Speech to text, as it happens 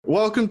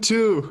Welcome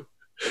to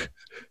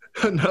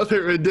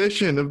another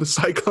edition of the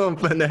Cyclone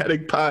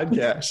Fanatic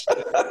Podcast.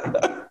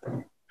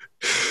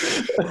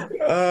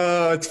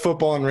 It's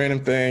football and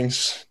random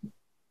things.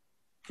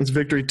 It's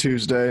Victory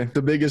Tuesday,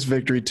 the biggest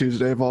Victory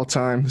Tuesday of all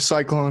time. The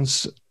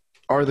Cyclones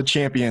are the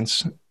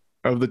champions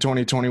of the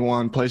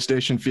 2021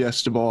 PlayStation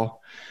Fiesta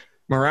Bowl.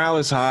 Morale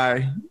is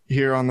high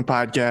here on the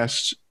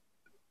podcast,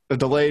 a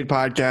delayed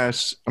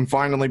podcast. I'm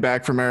finally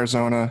back from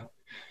Arizona.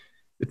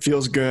 It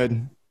feels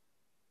good.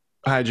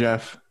 Hi,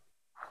 Jeff.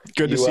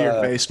 Good to see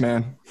your face,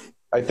 man.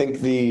 I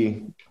think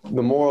the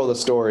moral of the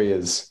story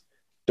is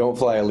don't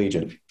fly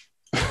Allegiant.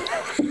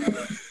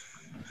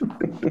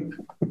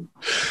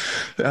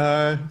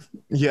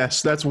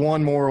 Yes, that's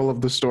one moral of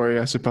the story,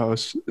 I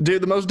suppose.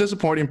 Dude, the most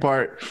disappointing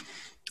part.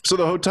 So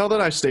the hotel that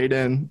I stayed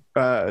in,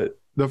 the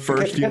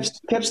first few...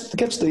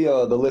 Catch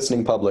the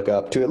listening public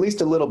up to at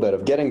least a little bit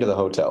of getting to the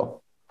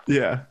hotel.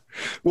 Yeah.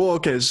 Well,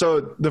 okay,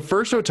 so the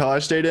first hotel I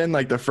stayed in,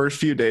 like the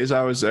first few days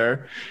I was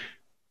there,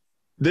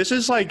 this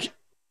is like,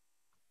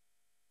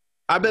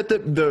 I bet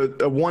that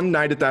the one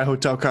night at that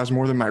hotel costs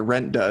more than my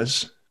rent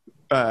does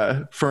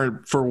for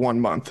 1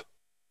 month.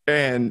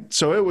 And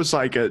so it was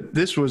like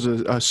this was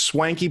a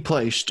swanky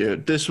place,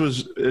 dude. This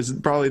is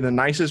probably the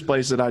nicest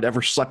place that I'd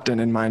ever slept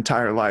in my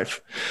entire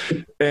life.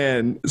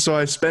 And so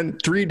I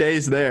spent 3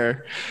 days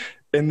there,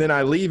 and then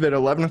I leave at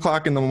 11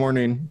 o'clock in the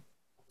morning,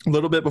 a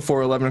little bit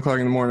before 11 o'clock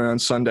in the morning on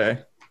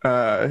Sunday,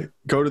 go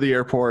to the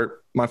airport.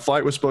 My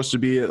flight was supposed to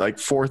be at like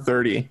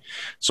 4:30.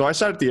 So I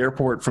sat at the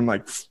airport from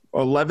like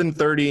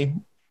 11:30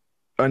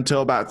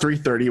 until about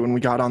 3:30 when we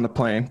got on the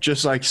plane.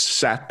 Just like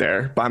sat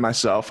there by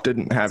myself,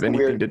 didn't have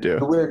anything to do.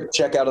 The weird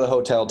check out of the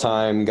hotel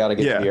time, got to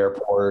get to the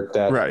airport.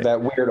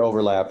 That weird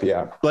overlap,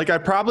 yeah. Like I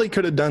probably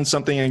could have done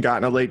something and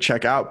gotten a late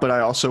checkout, but I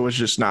also was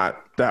just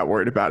not that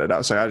worried about it. I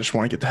was like, I just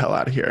want to get the hell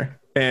out of here.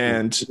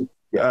 And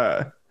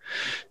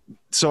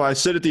so I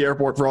sit at the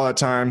airport for all that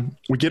time.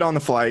 We get on the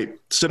flight,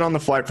 sit on the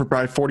flight for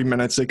probably 40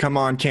 minutes. They come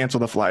on, cancel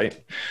the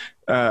flight.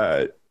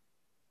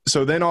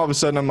 So then all of a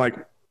sudden I'm like,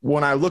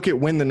 when I look at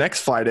when the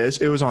next flight is,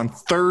 it was on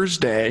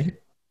Thursday.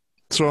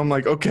 So I'm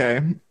like,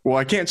 okay, well,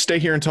 I can't stay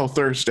here until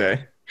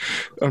Thursday,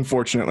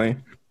 unfortunately.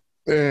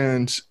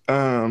 And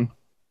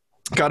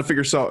got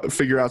to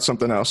figure out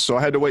something else. So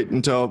I had to wait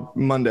until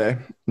Monday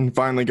and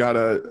finally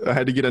I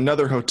had to get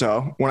another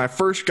hotel. When I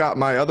first got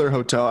my other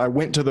hotel, I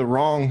went to the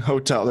wrong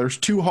hotel. There's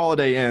 2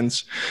 Holiday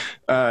Inns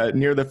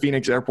near the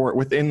Phoenix airport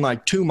within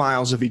like 2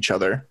 miles of each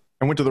other.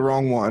 I went to the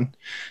wrong one.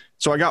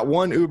 So I got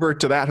one Uber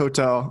to that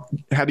hotel,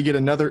 had to get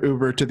another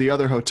Uber to the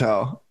other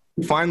hotel,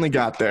 finally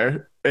got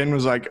there and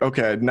was like,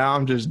 okay, now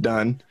I'm just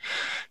done.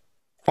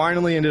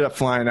 Finally ended up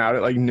flying out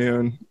at like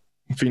noon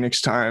Phoenix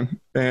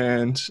time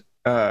and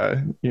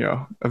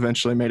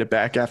eventually made it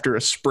back after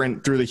a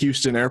sprint through the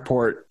Houston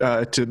airport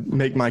to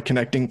make my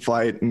connecting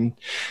flight. And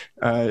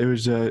it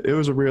was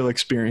a real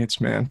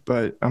experience, man.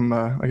 But I'm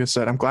like I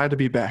said, I'm glad to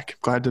be back.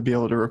 Glad to be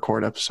able to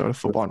record episode of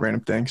Football and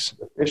Random Things.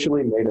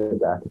 Officially made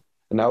it back.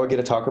 And now we get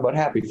to talk about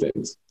happy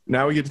things.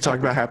 I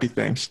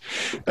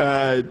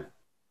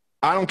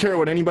don't care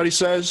what anybody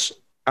says.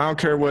 I don't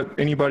care what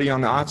anybody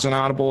on the odds and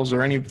audibles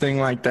or anything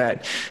like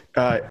that.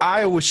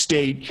 Iowa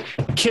State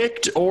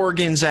kicked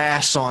Oregon's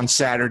ass on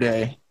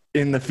Saturday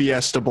in the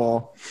Fiesta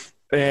Bowl.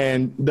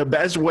 And the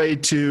best way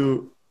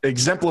to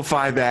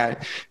exemplify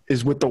that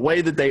is with the way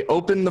that they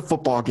opened the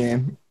football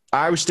game.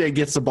 Iowa State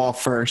gets the ball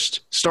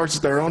first, starts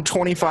at their own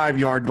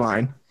 25-yard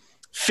line.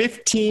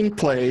 15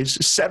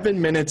 plays,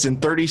 7 minutes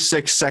and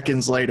 36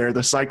 seconds later,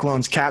 the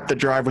Cyclones capped the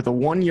drive with a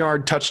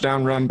 1-yard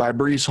touchdown run by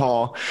Breece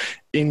Hall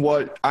in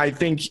what I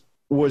think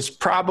was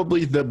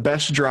probably the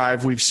best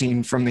drive we've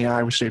seen from the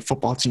Iowa State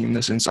football team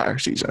this entire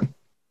season.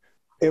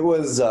 It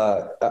was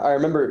I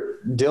remember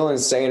Dylan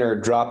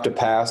Sainer dropped a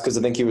pass because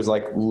I think he was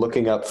like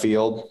looking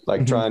upfield,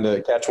 like trying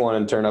to catch one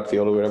and turn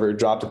upfield or whatever. He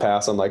dropped a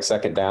pass on like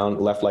second down,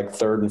 left like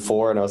 3rd and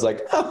 4, and I was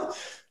like, oh,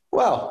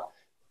 well,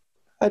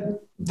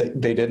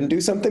 they didn't do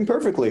something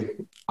perfectly.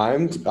 I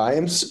am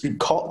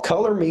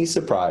color me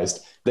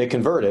surprised. They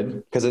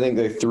converted because I think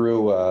they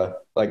threw I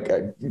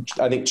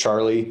think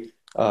Charlie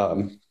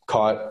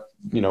caught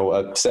a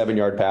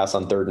 7-yard pass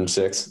on 3rd and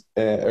 6,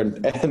 and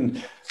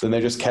then they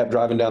just kept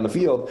driving down the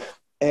field.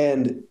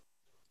 And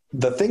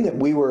the thing that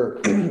we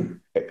were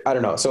I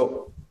don't know.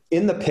 So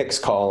in the picks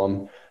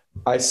column,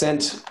 I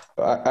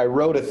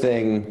wrote a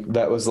thing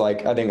that was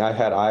like, I think I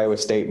had Iowa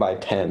State by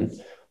 10,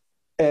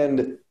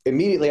 and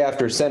immediately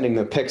after sending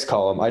the picks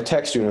column, I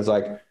text you and was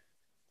like,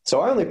 so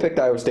I only picked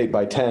Iowa State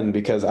by 10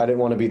 because I didn't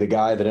want to be the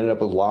guy that ended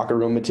up with locker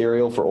room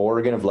material for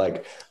Oregon of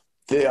like,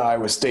 the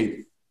Iowa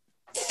State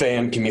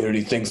fan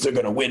community thinks they're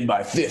going to win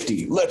by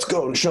 50. Let's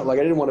go and show. Like,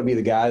 I didn't want to be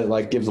the guy that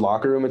like gives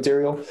locker room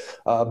material.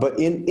 But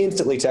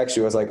instantly text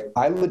you, I was like,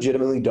 I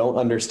legitimately don't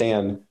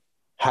understand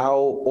how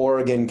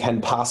Oregon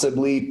can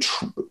possibly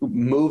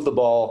move the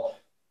ball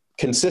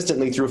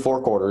consistently through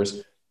 4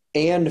 quarters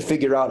and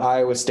figure out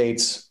Iowa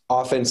State's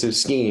offensive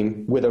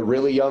scheme with a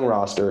really young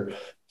roster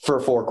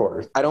for 4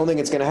 quarters. I don't think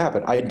it's going to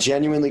happen. I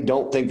genuinely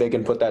don't think they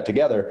can put that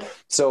together.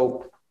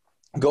 So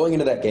going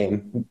into that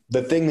game,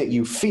 the thing that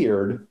you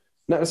feared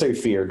not necessarily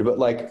feared, but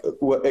like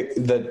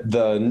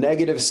the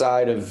negative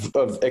side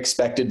of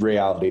expected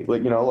reality.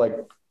 Like, like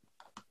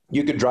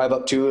you could drive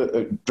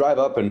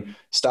up and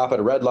stop at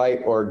a red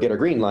light or get a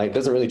green light. It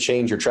doesn't really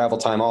change your travel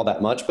time all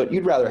that much, but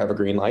you'd rather have a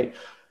green light.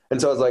 And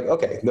so I was like,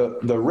 okay,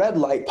 the red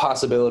light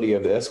possibility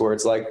of this, where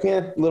it's like,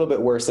 a little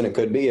bit worse than it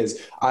could be,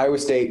 is Iowa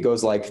State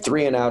goes like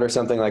 3 and out or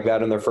something like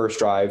that in their first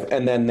drive.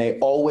 And then they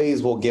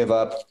always will give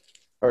up,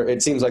 or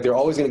it seems like they're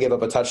always going to give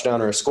up a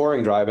touchdown or a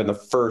scoring drive in the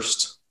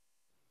first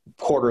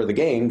quarter of the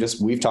game.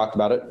 Just, we've talked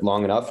about it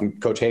long enough,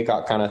 and Coach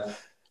Haycock kind of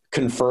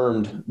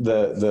confirmed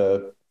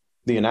the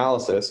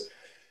analysis.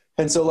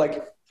 And so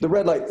like the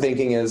red light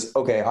thinking is,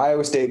 okay,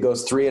 Iowa State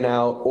goes 3 and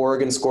out,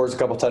 Oregon scores a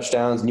couple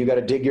touchdowns, and you got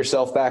to dig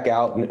yourself back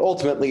out, and it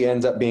ultimately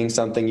ends up being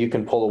something you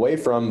can pull away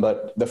from.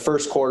 But the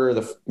first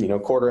quarter,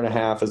 quarter and a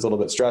half is a little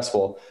bit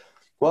stressful.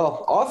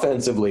 Well,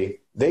 offensively,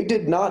 they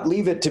did not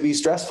leave it to be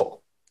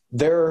stressful.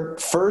 Their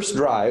first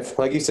drive,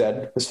 like you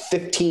said, was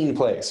 15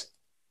 plays,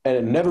 and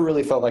it never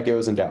really felt like it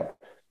was in doubt.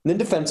 And then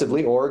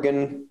defensively,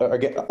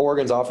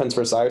 Oregon's offense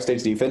versus Iowa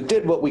State's defense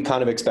did what we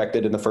kind of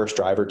expected in the first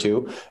drive or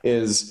two,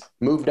 is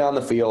move down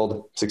the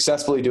field,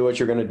 successfully do what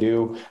you're going to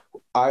do.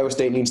 Iowa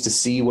State needs to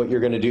see what you're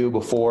going to do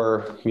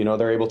before,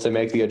 they're able to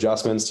make the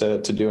adjustments to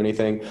do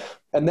anything.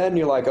 And then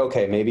you're like,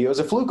 okay, maybe it was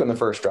a fluke on the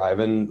first drive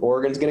and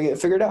Oregon's going to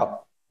get figured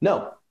out.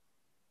 No,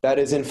 that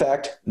is in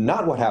fact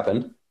not what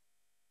happened.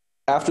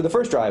 After the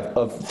first drive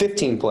of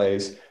 15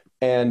 plays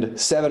and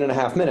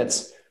 7.5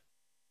 minutes,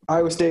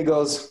 Iowa State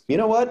goes, you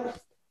know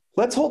what?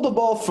 Let's hold the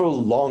ball for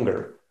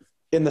longer.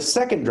 In the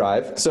second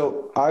drive,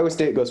 so Iowa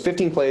State goes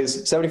 15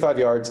 plays, 75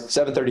 yards,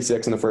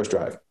 7:36 in the first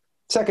drive.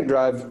 Second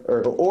drive,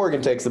 or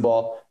Oregon takes the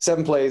ball,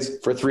 7 plays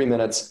for 3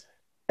 minutes,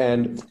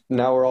 and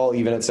now we're all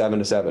even at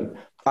 7-7.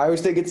 Iowa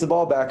State gets the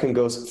ball back and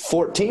goes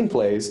 14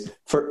 plays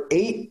for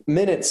 8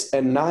 minutes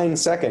and 9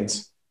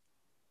 seconds.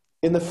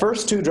 In the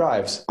first 2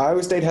 drives,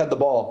 Iowa State had the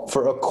ball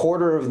for a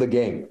quarter of the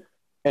game,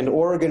 and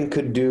Oregon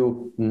could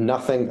do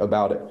nothing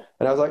about it.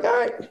 And I was like, all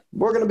right,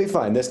 we're going to be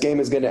fine. This game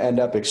is going to end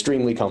up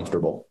extremely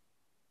comfortable.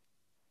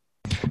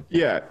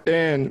 Yeah,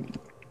 and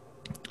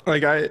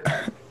like I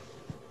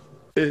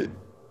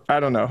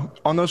don't know.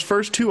 On those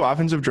first 2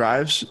 offensive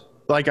drives,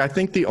 like I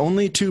think the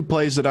only 2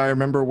 plays that I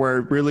remember where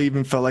it really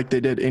even felt like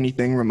they did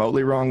anything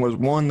remotely wrong was the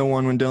one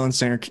when Dylan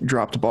Sainer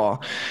dropped the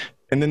ball,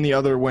 and then the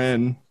other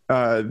when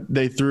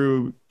they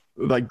threw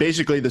like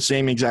basically the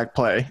same exact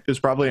play. It was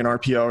probably an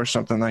RPO or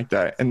something like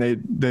that. And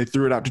they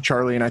threw it out to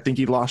Charlie, and I think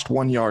he lost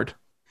 1 yard.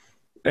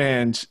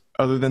 And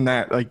other than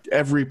that, like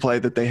every play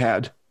that they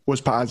had was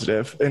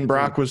positive, and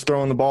Brock was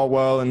throwing the ball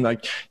well. And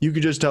like, you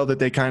could just tell that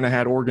they kind of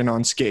had Oregon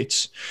on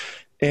skates.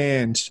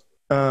 And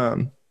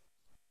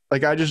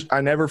like,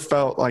 I never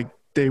felt like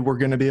they were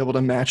going to be able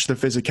to match the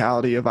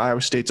physicality of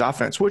Iowa State's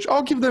offense, which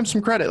I'll give them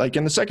some credit. Like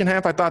in the second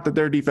half, I thought that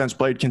their defense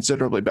played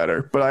considerably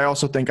better, but I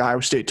also think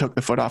Iowa State took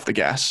the foot off the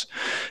gas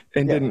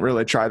and didn't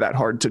really try that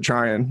hard to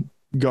try and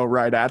go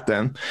right at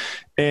them.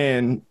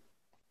 And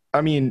I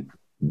mean,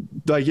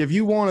 like if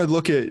you want to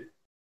look at it,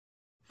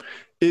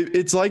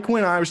 it's like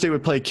when Iowa State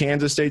would play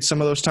Kansas State some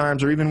of those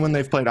times, or even when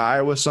they've played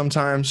Iowa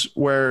sometimes,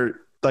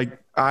 where like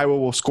Iowa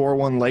will score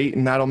one late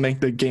and that'll make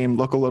the game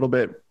look a little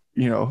bit,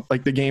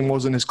 like the game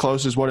wasn't as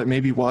close as what it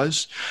maybe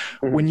was.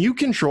 Mm-hmm. When you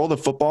control the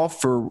football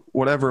for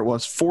whatever it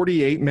was,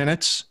 48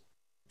 minutes,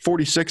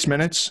 46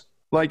 minutes,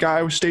 like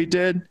Iowa State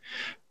did,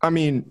 I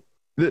mean,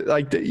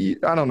 I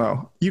don't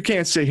know. You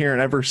can't sit here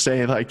and ever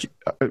say like,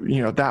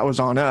 that was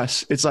on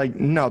us. It's like,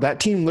 no,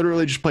 that team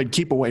literally just played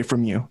keep away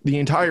from you the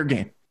entire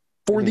game.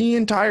 The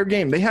entire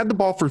game. They had the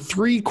ball for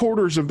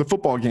 3/4 of the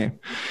football game.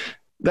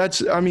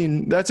 That's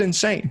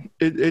insane.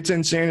 It's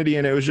insanity.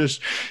 And it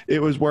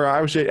was where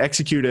Iowa State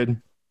executed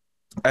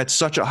at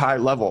such a high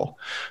level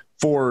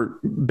for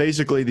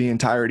basically the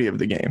entirety of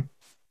the game.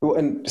 Well,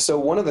 and so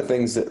one of the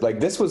things that, like,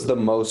 this was the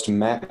most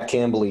Matt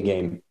Campbell-y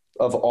game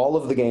of all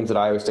of the games that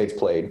Iowa State's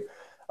played,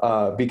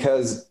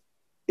 because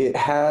it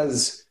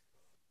has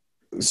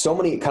so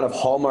many kind of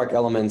hallmark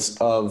elements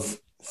of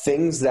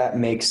things that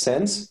make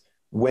sense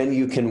when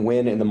you can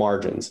win in the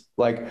margins.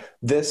 Like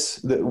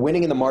the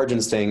winning in the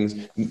margins things,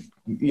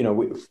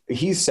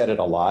 he's said it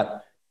a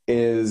lot, I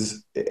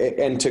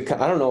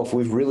don't know if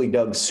we've really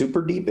dug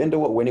super deep into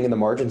what winning in the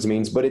margins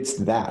means, but it's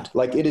that.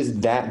 Like, it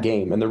is that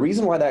game. And the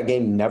reason why that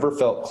game never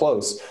felt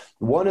close,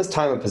 one is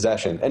time of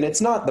possession. And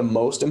it's not the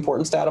most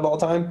important stat of all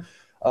time,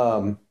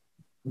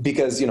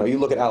 because, you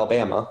look at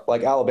Alabama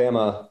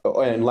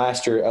and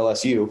last year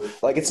LSU,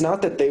 like, it's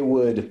not that they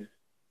wouldn't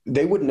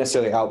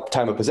necessarily out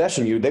time of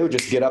possession you. They would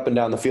just get up and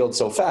down the field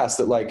so fast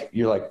that, like,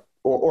 you're like,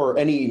 or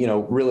any,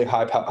 really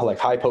high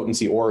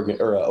potency Oregon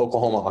or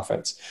Oklahoma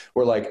offense,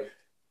 where, like,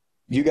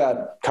 you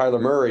got Kyler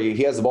Murray,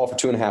 he has the ball for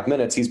 2.5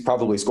 minutes, he's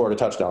probably scored a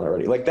touchdown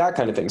already, like that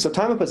kind of thing. So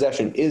time of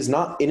possession is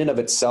not in and of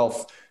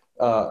itself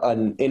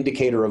an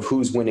indicator of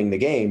who's winning the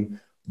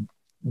game.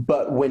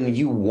 But when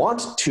you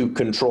want to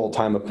control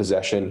time of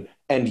possession,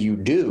 and you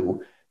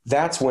do,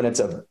 that's when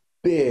it's a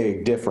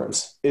big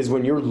difference is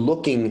when you're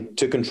looking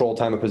to control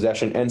time of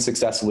possession and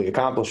successfully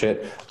accomplish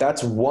it.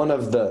 That's one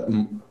of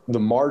the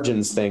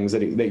margins things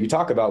that you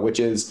talk about, which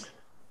is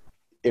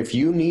if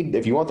you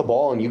want the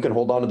ball and you can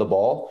hold on to the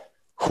ball,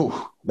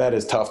 that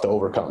is tough to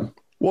overcome.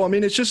 Well, I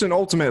mean, it's just an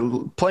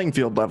ultimate playing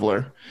field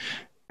leveler.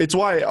 It's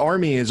why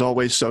Army is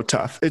always so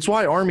tough. It's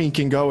why Army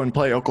can go and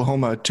play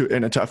Oklahoma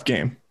in a tough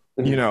game,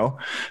 you know,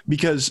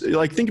 because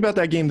like think about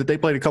that game that they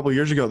played a couple of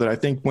years ago that I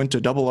think went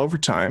to double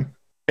overtime,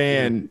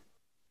 and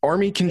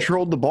Army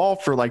controlled the ball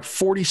for like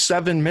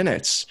 47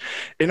 minutes,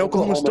 and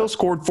Oklahoma still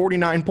scored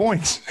 49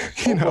 points.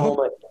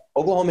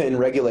 Oklahoma in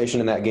regulation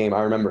in that game,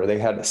 I remember they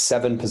had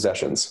 7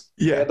 possessions.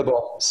 Yeah. They had the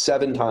ball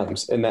 7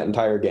 times in that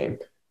entire game.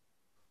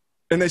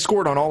 And they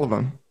scored on all of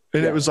them.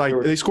 And it was like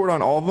they scored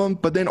on all of them,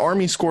 but then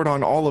Army scored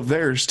on all of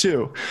theirs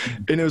too.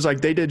 And it was like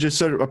they did just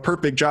sort of a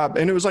perfect job.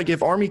 And it was like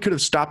if Army could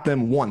have stopped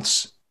them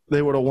once,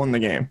 they would have won the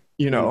game,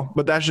 you know.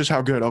 But that's just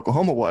how good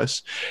Oklahoma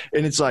was.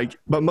 And it's like,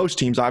 but most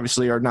teams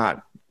obviously are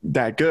not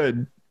that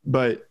good.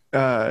 But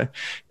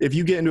if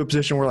you get into a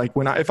position where like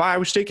if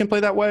Iowa State can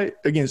play that way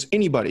against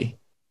anybody,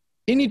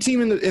 any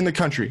team in the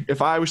country,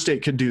 if Iowa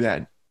State could do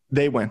that,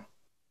 they win.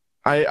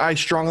 I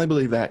strongly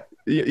believe that.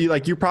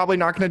 You're probably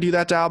not going to do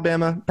that to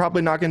Alabama,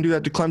 probably not going to do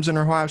that to Clemson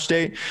or Ohio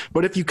State.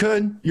 But if you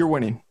could, you're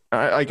winning.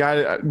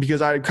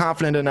 Because I'm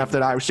confident enough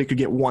that Iowa State could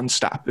get one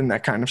stop in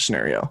that kind of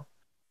scenario.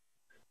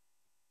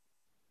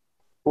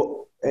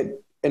 Well,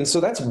 and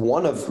so that's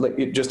one of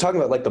like just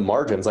talking about like the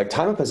margins. Like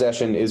time of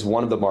possession is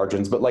one of the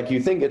margins, but like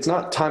you think it's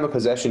not time of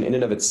possession in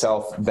and of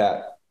itself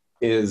that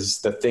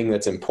is the thing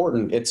that's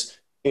important. It's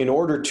in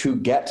order to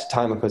get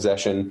time of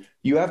possession,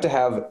 you have to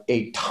have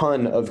a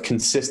ton of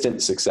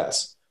consistent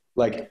success.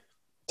 Like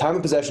time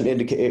of possession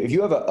if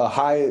you have a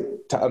high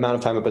amount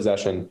of time of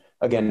possession,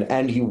 again,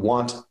 and you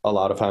want a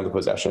lot of time of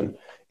possession,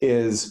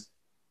 is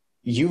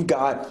you've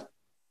got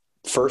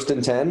 1st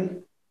and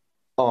 10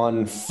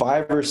 on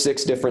 5 or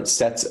 6 different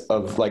sets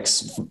of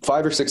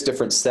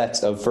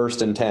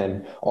 1st and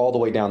 10 all the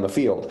way down the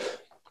field.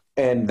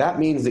 And that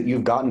means that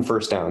you've gotten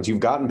first downs, you've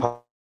gotten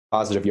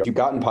positive yards, you've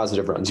gotten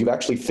positive runs, you've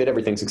actually fit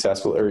everything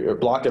successfully or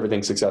blocked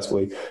everything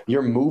successfully.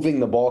 You're moving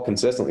the ball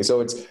consistently.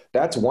 So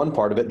that's one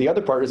part of it. The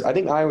other part is I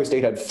think Iowa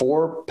State had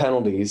 4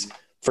 penalties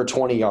for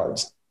 20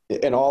 yards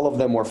and all of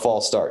them were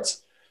false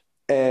starts.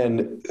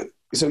 And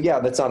so, yeah,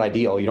 that's not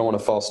ideal. You don't want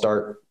to false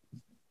start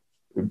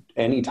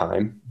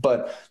anytime,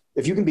 but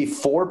if you can be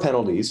 4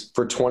 penalties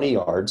for 20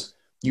 yards,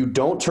 you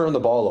don't turn the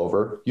ball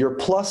over, you're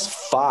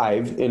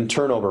 +5 in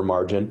turnover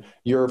margin,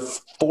 you're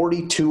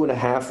 42 and a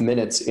half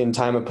minutes in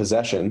time of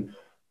possession,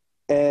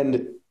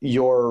 and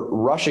you're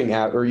rushing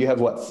at, or you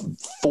have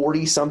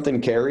 40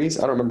 something carries.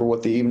 I don't remember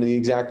what the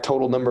exact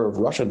total number of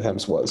rushing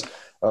attempts was.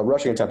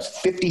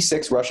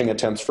 56 rushing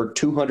attempts for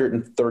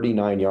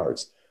 239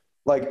 yards.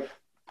 Like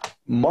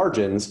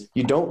margins,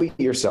 you don't beat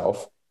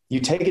yourself. You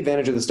take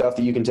advantage of the stuff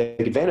that you can take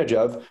advantage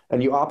of,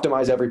 and you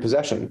optimize every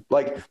possession.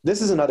 Like this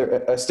is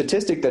a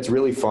statistic that's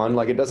really fun.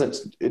 Like it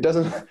doesn't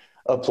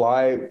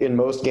apply in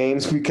most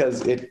games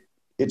because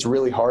it's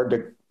really hard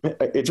to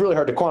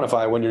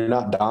quantify when you're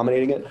not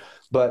dominating it.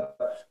 But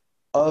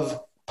of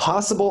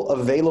possible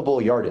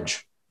available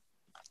yardage,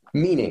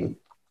 meaning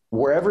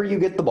wherever you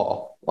get the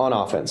ball on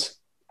offense,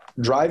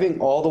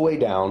 driving all the way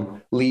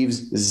down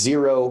leaves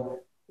 0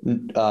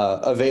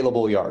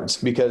 available yards,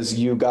 because if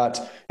you got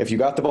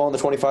the ball on the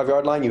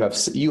 25-yard line,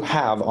 you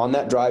have on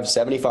that drive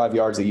 75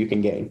 yards that you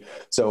can gain.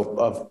 So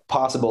of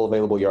possible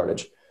available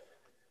yardage,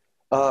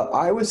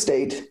 Iowa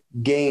State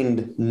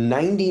gained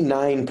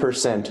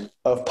 99%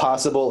 of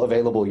possible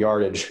available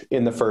yardage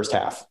in the first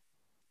half.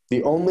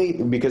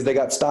 Because they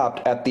got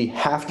stopped at the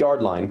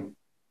half-yard line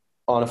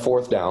on a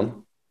 4th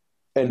down,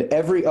 and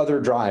every other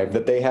drive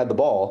that they had the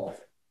ball,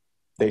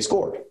 they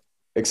scored.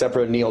 Except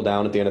for a kneel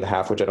down at the end of the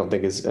half, which I don't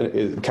think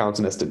counts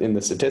in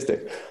the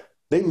statistic.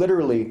 They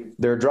literally,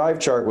 their drive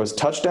chart was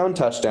touchdown,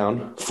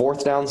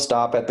 4th down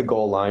stop at the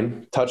goal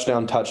line,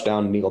 touchdown,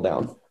 kneel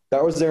down.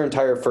 That was their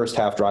entire first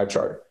half drive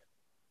chart.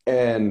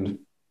 And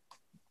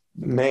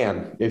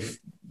man, I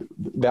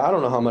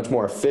don't know how much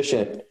more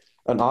efficient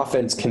an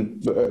offense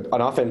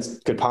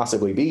could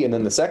possibly be. And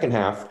then the second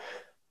half,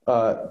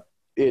 the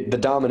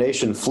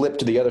domination flipped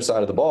to the other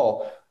side of the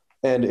ball.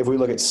 And if we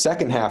look at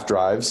second half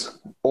drives,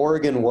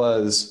 Oregon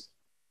was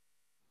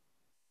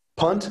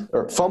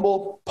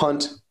fumble,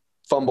 punt,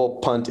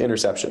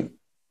 interception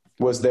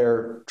was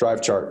their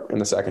drive chart in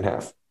the second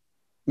half.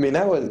 I mean,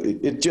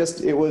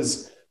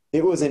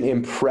 it was an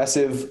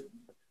impressive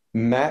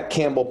Matt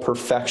Campbell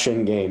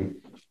perfection game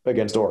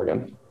against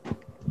Oregon.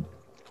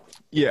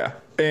 Yeah.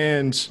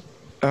 And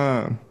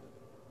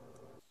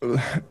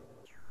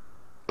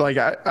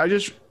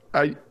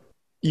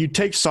you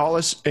take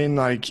solace in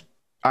like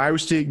Iowa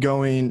State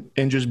going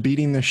and just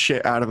beating the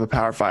shit out of a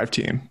Power 5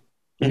 team,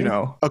 you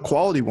know, a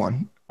quality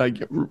one. Like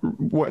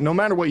no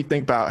matter what you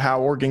think about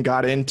how Oregon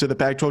got into the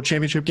Pac-12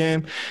 championship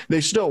game,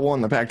 they still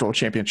won the Pac-12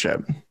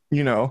 championship,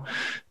 you know,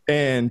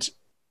 and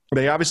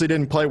They obviously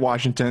didn't play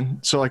Washington.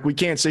 So like, we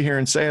can't sit here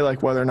and say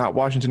like whether or not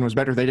Washington was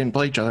better. They didn't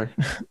play each other.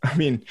 I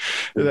mean,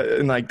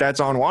 and like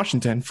that's on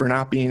Washington for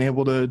not being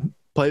able to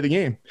play the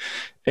game.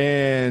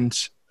 And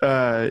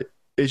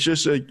it's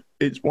just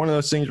it's one of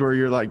those things where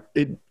you're like,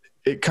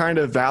 it kind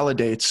of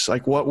validates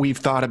like what we've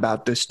thought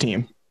about this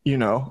team, you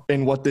know,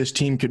 and what this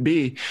team could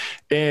be.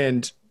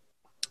 And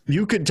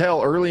you could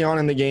tell early on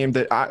in the game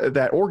that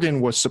that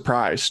Oregon was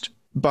surprised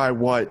by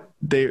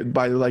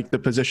the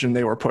position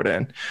they were put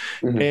in.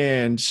 Mm-hmm.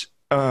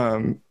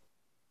 And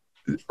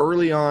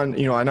early on,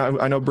 you know,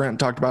 I know Brent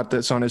talked about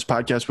this on his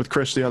podcast with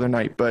Chris the other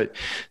night, but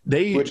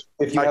which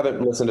if you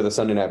haven't listened to the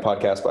Sunday Night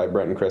podcast by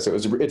Brent and Chris,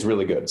 it's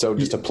really good. So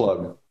just a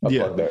plug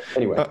there.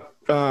 Anyway.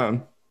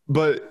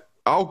 But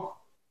I'll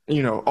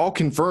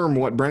confirm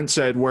what Brent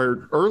said,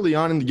 where early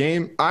on in the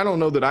game, I don't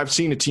know that I've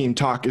seen a team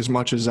talk as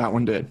much as that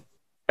one did.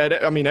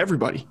 I mean,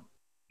 everybody,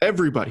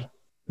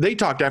 they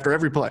talked after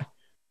every play,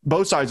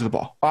 both sides of the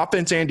ball,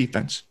 offense and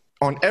defense,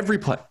 on every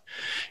play.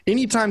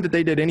 Anytime that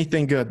they did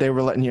anything good, they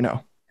were letting you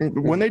know.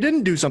 When they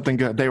didn't do something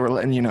good, they were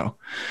letting you know.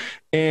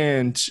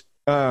 And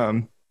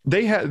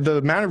they had the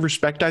amount of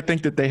respect I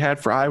think that they had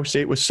for Iowa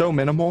State was so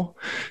minimal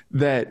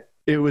that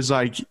it was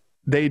like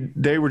they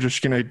were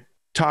just going to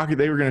talk.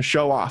 They were going to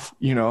show off.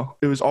 You know,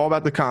 it was all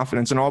about the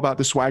confidence and all about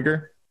the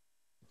swagger.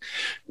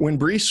 When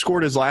Brees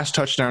scored his last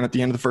touchdown at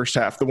the end of the first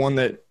half, the one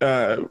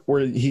that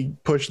where he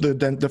pushed the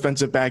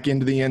defensive back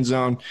into the end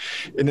zone,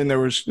 and then there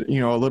was, you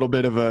know, a little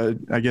bit of a,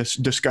 I guess,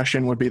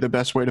 discussion would be the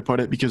best way to put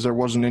it, because there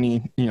wasn't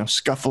any, you know,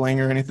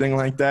 scuffling or anything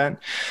like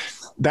that.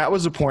 That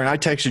was the point. I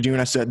texted you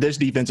and I said, this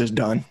defense is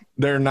done.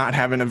 They're not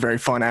having a very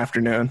fun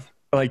afternoon.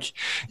 Like,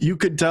 you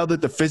could tell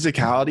that the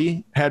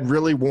physicality had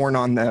really worn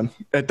on them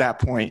at that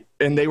point,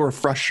 and they were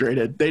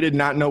frustrated. They did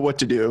not know what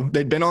to do.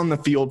 They'd been on the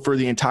field for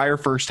the entire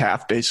first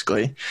half,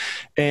 basically.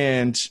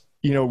 And,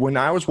 you know, when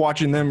I was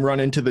watching them run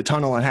into the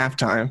tunnel at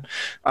halftime,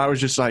 I was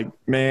just like,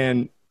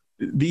 man,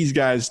 these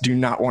guys do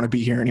not want to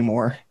be here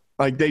anymore.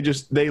 Like, they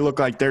look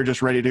like they're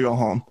just ready to go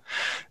home.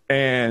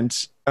 And,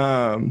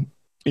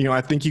 you know,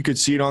 I think you could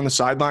see it on the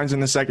sidelines in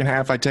the second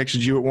half. I texted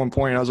you at one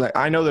point. I was like,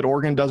 I know that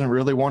Oregon doesn't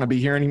really want to be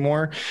here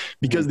anymore,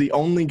 because the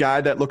only guy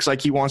that looks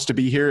like he wants to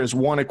be here is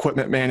one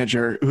equipment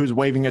manager who's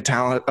waving a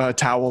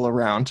towel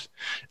around.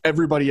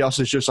 Everybody else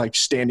is just like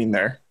standing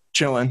there,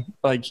 chilling.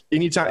 Like,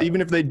 anytime,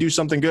 even if they do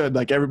something good,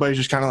 like everybody's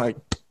just kind of like,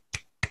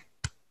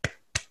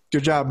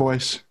 good job,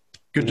 boys.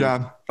 Good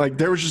job. Like,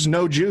 there was just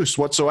no juice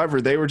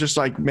whatsoever. They were just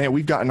like, man,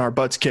 we've gotten our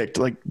butts kicked.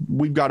 Like,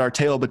 we've got our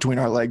tail between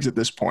our legs at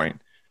this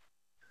point.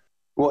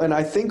 Well, and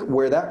I think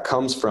where that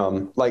comes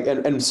from, like,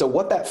 and so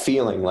what that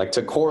feeling, like,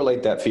 to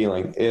correlate that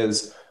feeling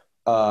is,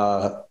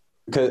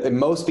 because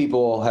most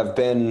people have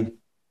been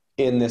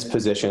in this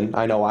position,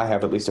 I know I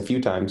have at least a few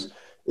times,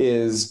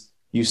 is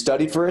you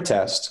studied for a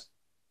test,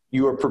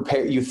 you were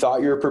prepared, you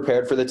thought you were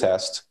prepared for the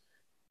test,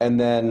 and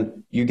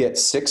then you get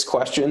 6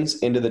 questions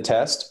into the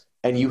test,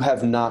 and you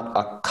have not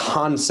a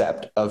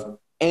concept of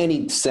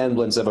any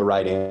semblance of a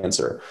right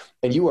answer,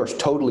 and you are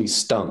totally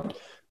stumped.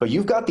 But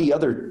you've got the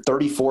other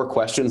 34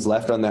 questions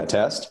left on that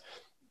test.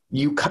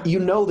 You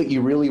know that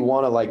you really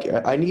want to, like,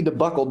 I need to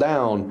buckle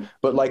down,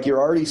 but like, you're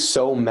already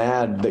so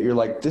mad that you're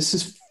like, this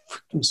is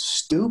freaking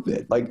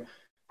stupid. Like,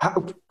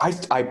 how I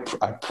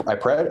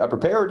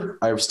prepared,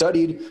 I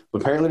studied,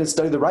 but apparently didn't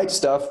study the right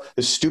stuff.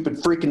 The stupid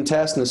freaking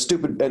test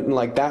and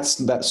like, that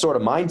sort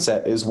of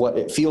mindset is what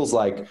it feels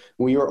like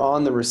when you're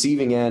on the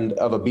receiving end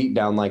of a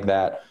beatdown like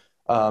that,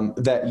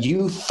 that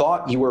you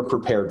thought you were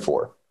prepared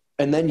for,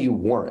 and then you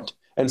weren't.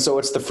 And so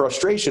it's the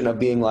frustration of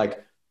being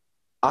like,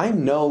 I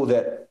know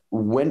that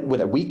when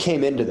we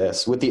came into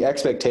this with the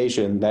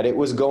expectation that it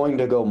was going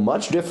to go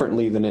much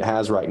differently than it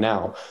has right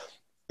now.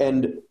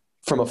 And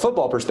from a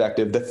football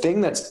perspective, the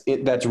thing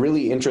that's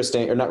really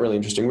interesting, or not really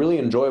interesting, really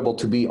enjoyable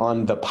to be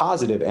on the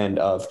positive end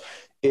of,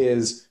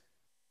 is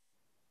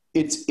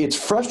it's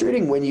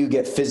frustrating when you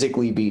get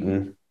physically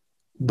beaten,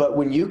 but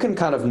when you can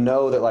kind of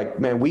know that, like,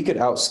 man, we could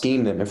out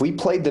scheme them. If we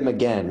played them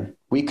again,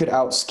 we could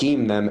out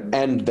scheme them,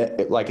 and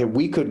that, like, if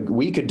we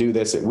could do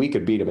this, we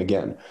could beat them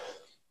again.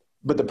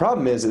 But the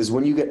problem is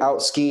when you get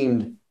out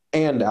schemed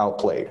and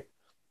outplayed.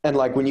 And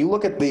like, when you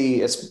look at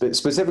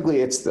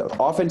specifically, it's the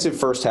offensive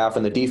first half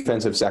and the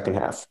defensive second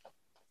half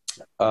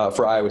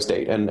for Iowa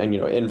State, and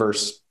you know,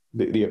 inverse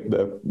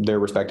their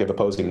respective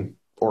opposing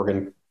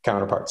Oregon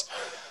counterparts.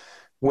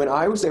 When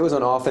Iowa State was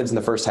on offense in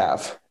the first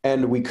half,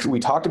 and we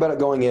talked about it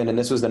going in, and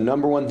this was the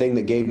number one thing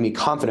that gave me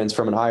confidence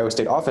from an Iowa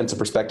State offensive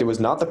perspective, was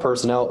not the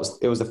personnel.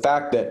 It was the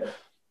fact that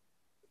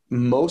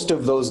most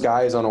of those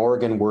guys on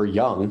Oregon were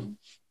young.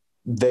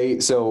 They've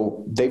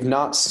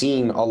not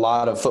seen a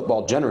lot of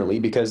football generally,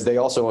 because they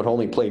also had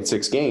only played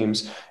 6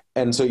 games.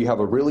 And so you have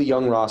a really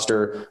young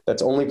roster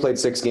that's only played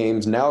 6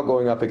 games now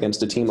going up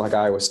against a team like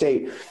Iowa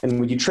State. And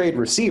when you trade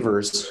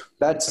receivers,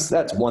 that's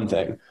one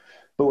thing.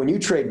 But when you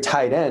trade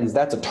tight ends,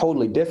 that's a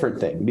totally different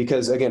thing,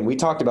 because, again, we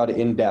talked about it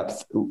in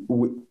depth,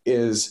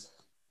 is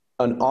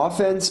an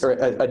offense or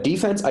a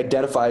defense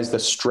identifies the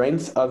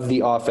strength of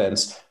the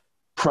offense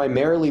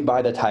primarily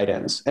by the tight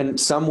ends, and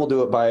some will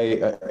do it by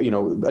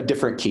a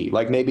different key.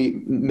 Like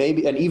maybe,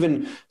 and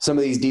even some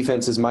of these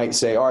defenses might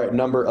say, all right,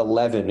 number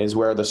 11 is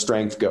where the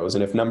strength goes,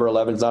 and if number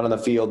 11 is not on the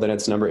field, then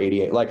it's number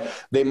 88. Like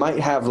they might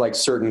have like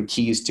certain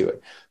keys to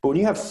it. But when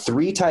you have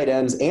 3 tight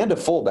ends and a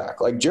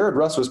fullback, like Jared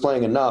Russ was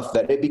playing enough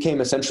that it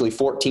became essentially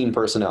 14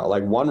 personnel,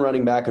 like 1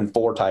 running back and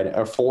 4 tight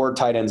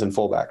ends and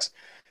fullbacks.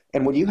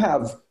 And when you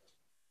have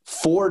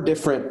 3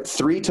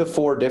 to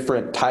 4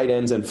 different tight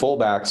ends and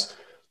fullbacks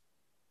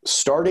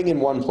starting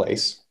in one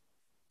place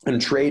and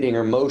trading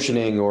or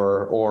motioning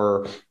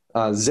or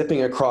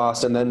zipping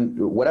across, and then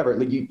whatever,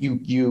 like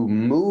you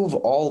move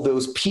all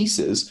those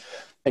pieces,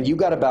 and you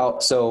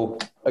got so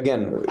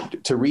again,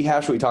 to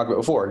rehash what we talked about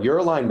before, you're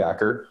a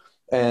linebacker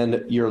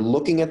and you're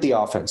looking at the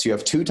offense. You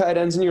have 2 tight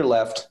ends in your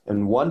left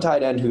and 1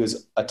 tight end who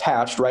is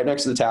attached right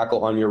next to the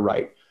tackle on your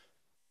right,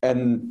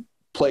 and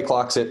play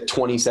clock's at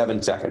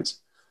 27 seconds.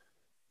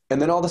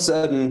 And then all of a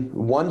sudden,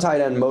 1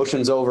 tight end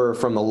motions over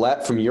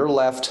from your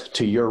left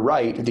to your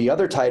right. The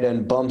other tight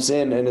end bumps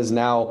in and is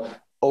now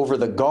over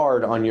the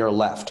guard on your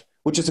left,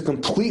 which is a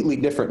completely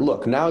different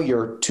look. Now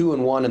you're 2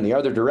 and 1 in the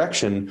other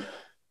direction.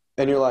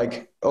 And you're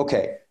like,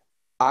 okay,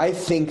 I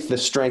think the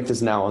strength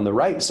is now on the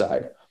right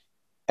side.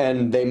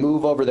 And they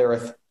move over there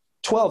with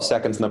 12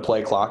 seconds in the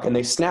play clock, and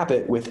they snap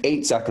it with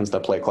 8 seconds in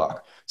the play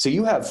clock. So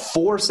you have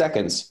 4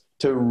 seconds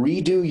to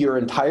redo your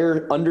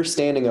entire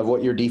understanding of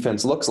what your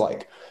defense looks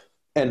like.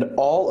 And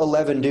all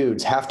 11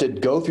 dudes have to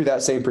go through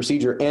that same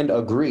procedure and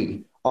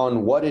agree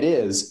on what it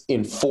is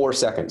in 4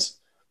 seconds.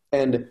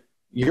 And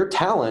your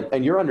talent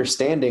and your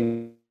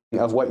understanding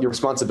of what your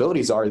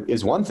responsibilities are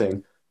is one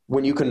thing,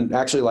 when you can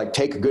actually like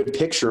take a good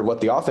picture of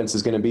what the offense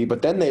is going to be,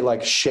 but then they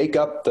like shake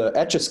up the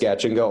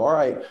Etch-a-Sketch and go, all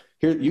right,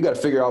 here, you got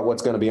to figure out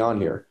what's going to be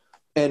on here.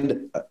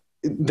 And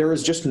there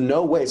is just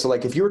no way. So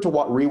like if you were to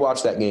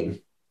rewatch that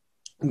game,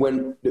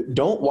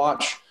 don't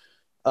watch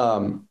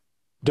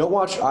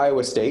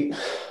Iowa State,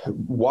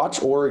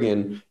 watch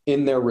Oregon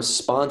in their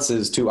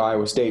responses to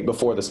Iowa State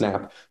before the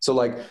snap. So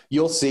like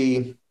you'll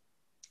see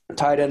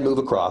tight end move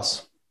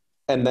across,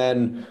 and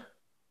then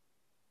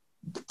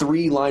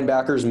 3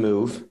 linebackers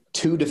move,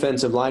 2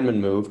 defensive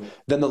linemen move.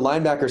 Then the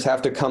linebackers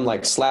have to come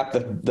like slap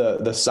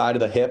the side of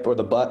the hip or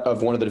the butt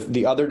of one of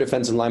the other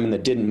defensive linemen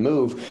that didn't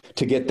move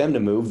to get them to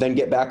move, then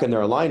get back in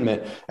their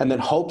alignment, and then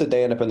hope that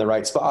they end up in the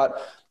right spot.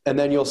 And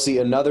then you'll see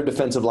another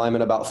defensive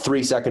lineman about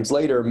 3 seconds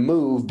later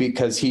move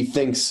because he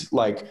thinks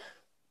like,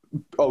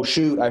 oh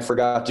shoot, I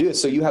forgot to do it.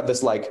 So you have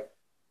this like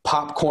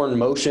popcorn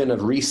motion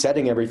of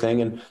resetting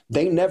everything, and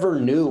they never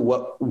knew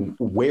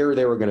where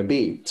they were going to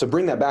be. So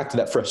bring that back to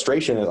that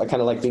frustration,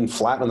 kind of like being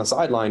flat on the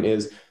sideline,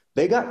 is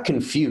they got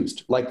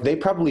confused. Like they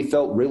probably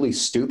felt really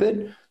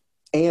stupid,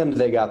 and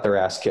they got their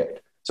ass kicked.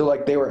 So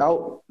like they were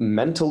out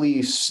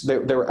mentally,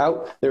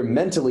 they're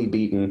mentally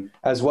beaten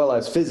as well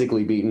as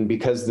physically beaten,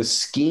 because the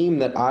scheme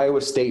that Iowa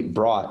State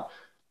brought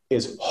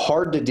is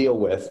hard to deal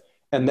with.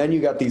 And then you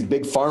got these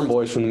big farm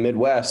boys from the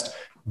Midwest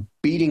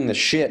beating the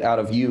shit out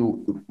of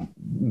you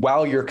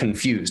while you're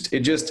confused.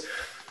 It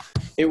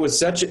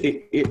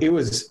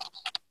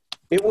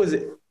was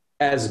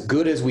as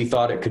good as we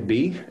thought it could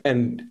be.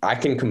 And I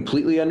can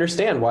completely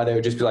understand why they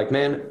would just be like,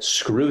 man,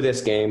 screw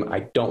this game. I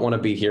don't want to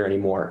be here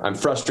anymore. I'm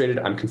frustrated.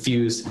 I'm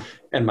confused,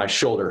 and my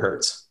shoulder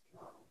hurts.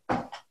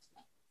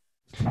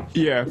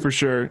 Yeah, for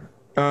sure.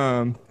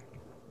 And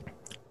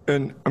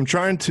I'm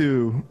trying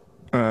to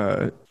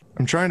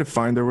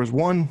find, there was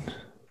one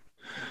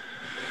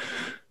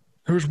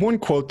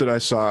quote that I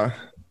saw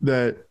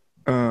that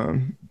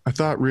I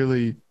thought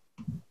really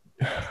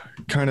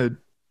kind of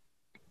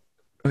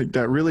like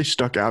that really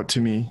stuck out to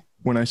me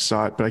when I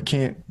saw it, but I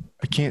can't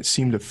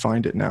seem to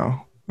find it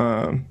now.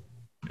 And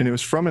it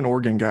was from an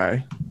Oregon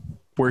guy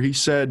where he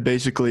said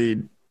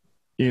basically,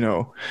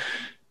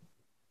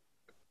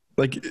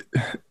 like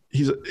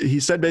he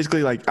said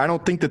basically like, I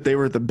don't think that they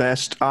were the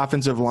best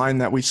offensive line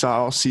that we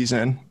saw all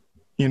season,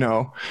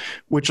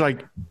 which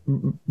like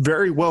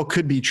very well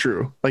could be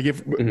true. Like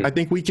I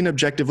think we can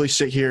objectively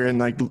sit here and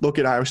like look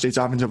at Iowa State's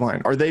offensive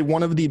line. Are they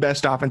one of the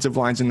best offensive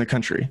lines in the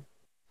country?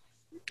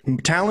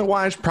 Talent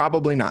wise,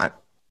 probably not.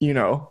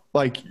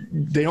 Like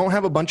they don't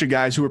have a bunch of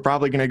guys who are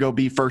probably going to go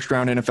be first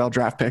round NFL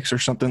draft picks or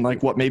something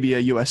like what maybe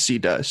a USC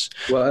does.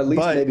 Well, at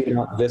least maybe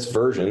not this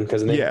version,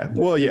 because guys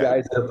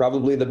that are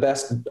probably the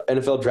best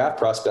NFL draft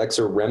prospects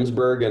are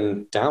Remsburg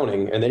and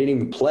Downing, and they didn't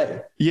even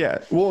play. Yeah.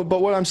 Well,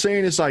 but what I'm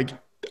saying is like,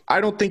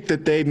 I don't think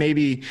that they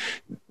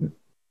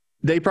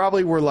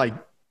probably were like,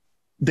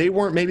 they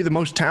weren't maybe the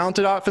most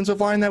talented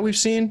offensive line that we've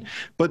seen,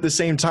 but at the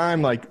same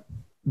time, like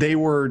they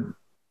were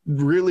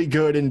really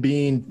good in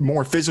being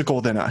more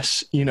physical than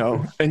us,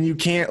 and you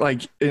can't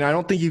and I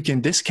don't think you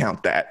can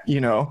discount that,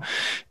 and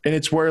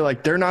it's where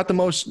like, they're not the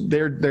most,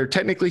 they're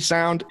technically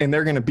sound, and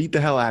they're going to beat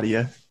the hell out of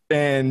you.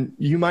 And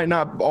you might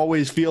not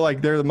always feel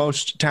like they're the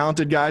most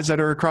talented guys that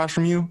are across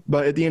from you,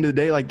 but at the end of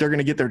the day, like they're going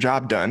to get their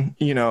job done,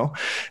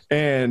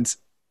 and,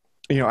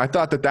 I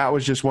thought that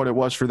was just what it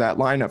was for that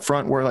line up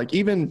front, where like,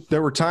 even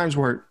there were times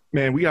where,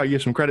 man, we got to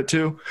give some credit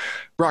to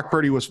Brock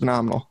Purdy was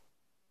phenomenal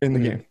in the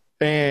game.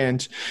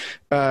 And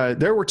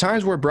there were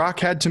times where Brock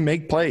had to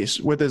make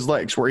plays with his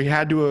legs, where he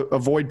had to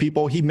avoid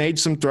people. He made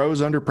some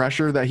throws under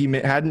pressure that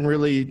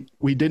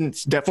we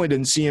definitely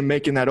didn't see him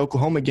make in that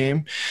Oklahoma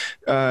game,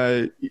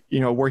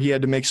 where he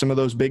had to make some of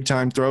those big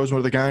time throws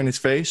with a guy in his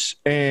face.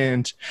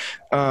 And,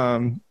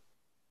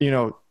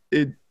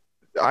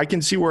 I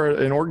can see where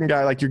an Oregon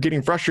guy, like, you're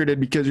getting frustrated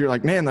because you're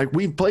like, man, like,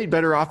 we've played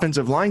better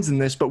offensive lines than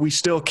this, but we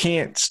still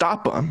can't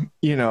stop them,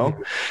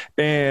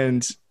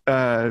 and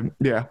I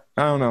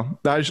don't know.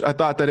 I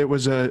thought that it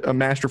was a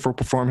masterful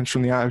performance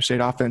from the Iowa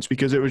State offense,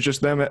 because it was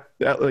just them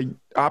like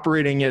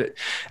operating at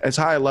as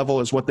high a level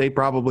as what they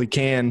probably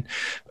can,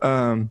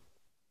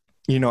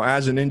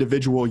 as an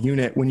individual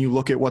unit when you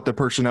look at what the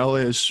personnel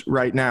is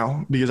right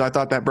now. Because I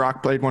thought that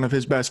Brock played one of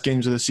his best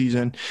games of the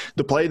season.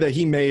 The play that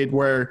he made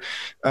where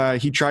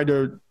he tried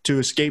to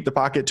escape the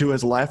pocket to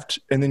his left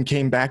and then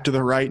came back to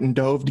the right and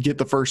dove to get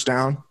the first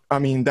down. I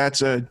mean,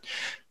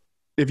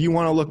 if you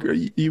want to look,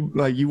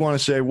 you want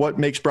to say what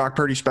makes Brock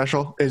Purdy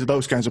special is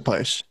those kinds of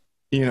plays,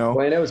 Well,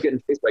 I was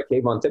getting chased by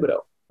Kayvon Thibodeau.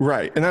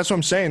 Right. And that's what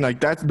I'm saying. Like,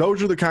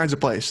 those are the kinds of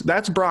plays.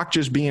 That's Brock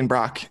just being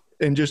Brock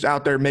and just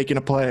out there making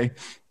a play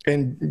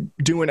and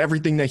doing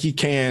everything that he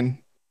can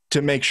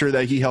to make sure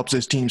that he helps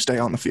his team stay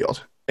on the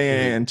field.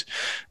 And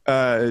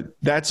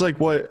that's like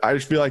what I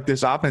just feel like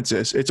this offense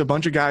is. It's a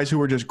bunch of guys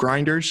who are just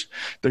grinders.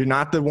 They're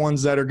not the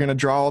ones that are going to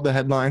draw all the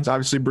headlines.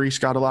 Obviously, Breece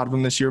got a lot of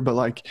them this year, but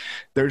like,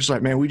 they're just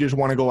like, man, we just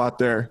want to go out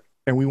there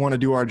and we want to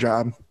do our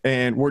job,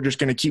 and we're just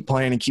going to keep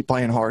playing and keep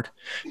playing hard.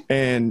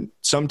 And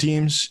some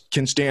teams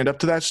can stand up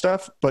to that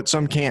stuff, but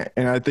some can't.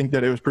 And I think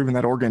that it was proven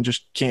that Oregon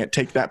just can't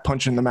take that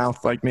punch in the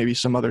mouth like maybe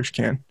some others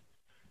can.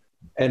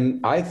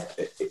 And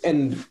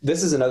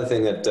this is another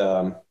thing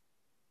that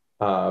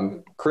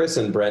Chris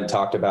and Brent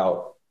talked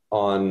about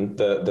on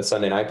the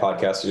Sunday night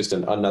podcast. Just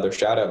another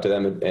shout out to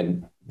them,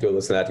 and go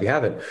listen to that if you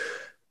haven't.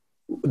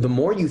 The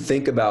more you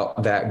think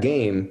about that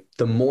game,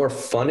 the more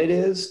fun it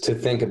is to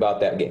think about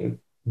that game,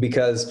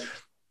 because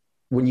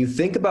when you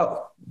think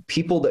about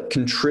people that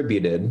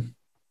contributed,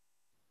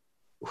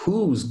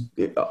 who's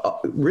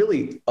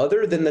really,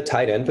 other than the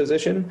tight end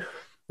position,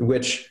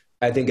 which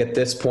I think at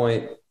this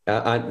point,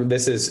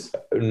 this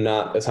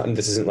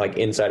isn't like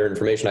insider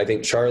information. I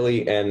think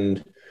Charlie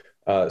and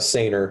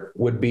Sainer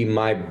would be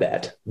my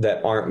bet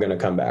that aren't going to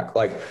come back.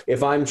 Like,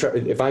 if I'm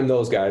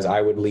those guys,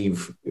 I would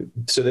leave.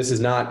 So this is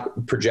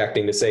not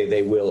projecting to say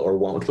they will or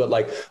won't, but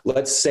like,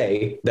 let's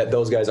say that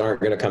those guys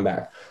aren't going to come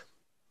back.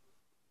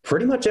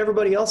 Pretty much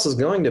everybody else is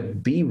going to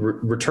be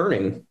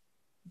returning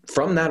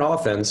from that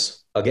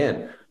offense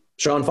again.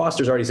 Sean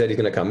Foster's already said he's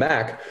going to come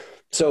back.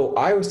 So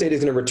Iowa State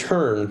is going to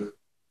return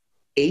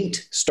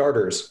 8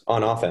 starters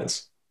on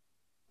offense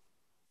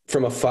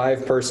from a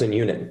 5-person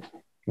unit,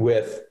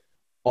 with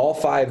all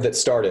 5 that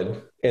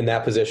started in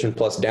that position,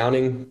 plus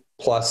Downing,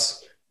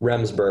 plus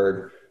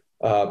Remsburg,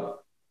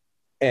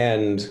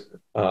 and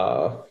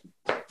other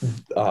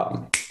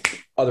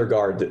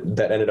guard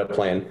that ended up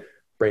playing,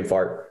 brain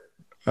fart.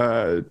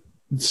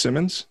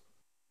 Simmons.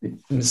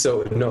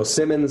 So no,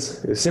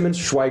 Simmons,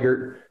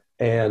 Schweigert,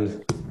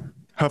 and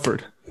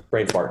Hufford.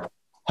 Brain fart.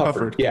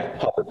 Hufford. Yeah,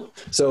 Hufford.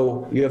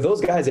 So you have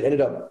those guys that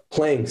ended up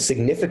playing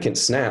significant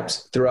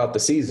snaps throughout the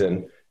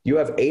season. You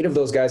have 8 of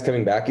those guys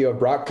coming back. You have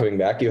Brock coming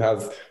back. You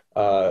have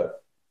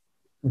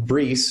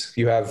Breece.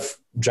 You have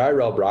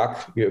Jirel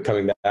Brock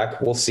coming back.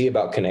 We'll see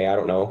about Kane. I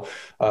don't know.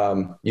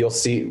 You'll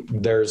see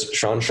there's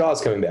Sean Shaw's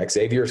coming back.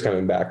 Xavier's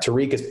coming back.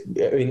 Tariq is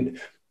 – I mean,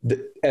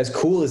 as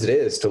cool as it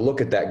is to look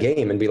at that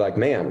game and be like,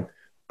 man,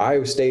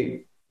 Iowa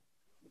State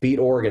beat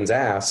Oregon's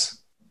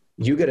ass,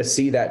 you get to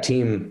see that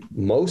team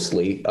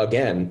mostly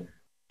again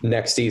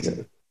next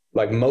season.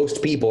 Like,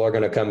 most people are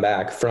going to come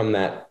back from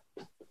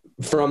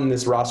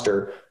this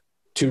roster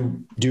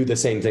to do the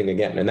same thing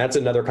again. And that's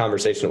another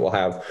conversation that we'll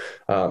have,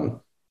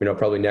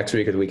 probably next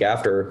week or the week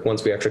after,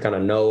 once we actually kind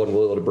of know and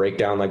we're able to break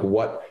down, like,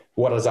 what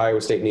does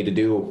Iowa State need to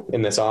do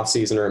in this off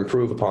season or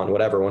improve upon,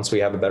 whatever, once we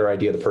have a better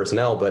idea of the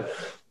personnel. But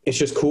it's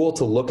just cool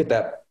to look at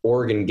that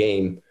Oregon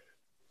game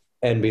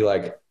and be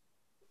like,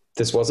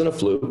 this wasn't a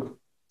fluke.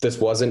 This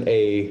wasn't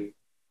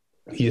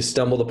you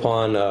stumbled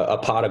upon a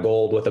pot of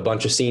gold with a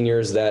bunch of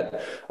seniors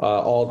that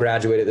all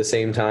graduated at the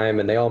same time,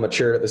 and they all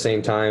matured at the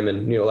same time.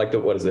 And, like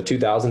the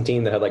 2000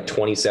 team that had like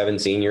 27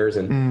 seniors.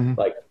 And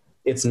like,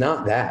 it's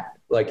not that.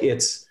 Like,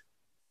 it's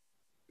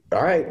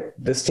all right.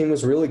 This team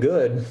was really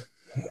good,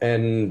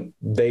 and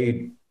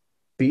they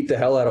beat the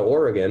hell out of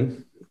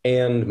Oregon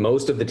and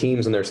most of the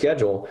teams in their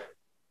schedule.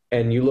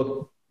 And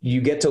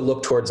you get to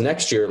look towards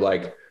next year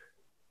like,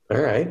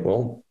 all right,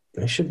 well,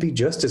 they should be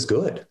just as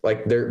good.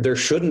 Like, there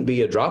shouldn't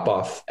be a drop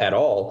off at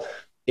all,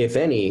 if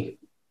any,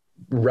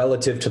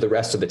 relative to the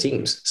rest of the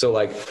teams. So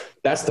like,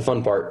 that's the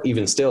fun part,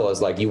 even still,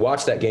 is like, you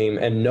watch that game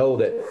and know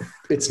that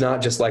it's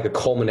not just like a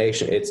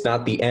culmination. It's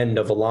not the end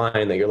of a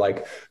line that you're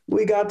like,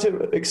 we got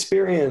to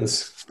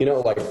experience,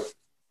 like,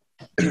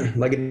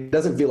 like, it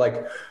doesn't feel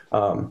like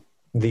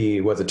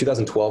was it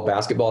 2012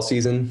 basketball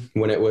season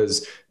when it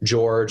was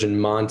George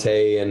and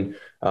Monte and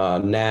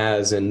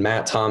Naz and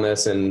Matt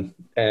Thomas and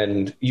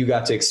you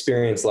got to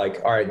experience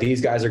like, all right,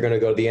 these guys are going to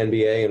go to the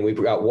NBA and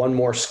we've got one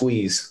more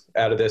squeeze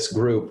out of this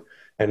group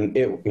and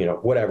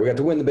whatever, we got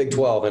to win the Big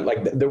 12 and like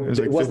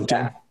it wasn't 15,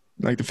 that.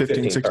 Like the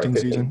 15, 16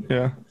 season.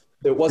 Yeah.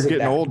 It wasn't You're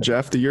getting that. old,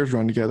 Jeff. The years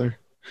run together.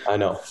 I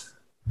know.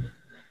 You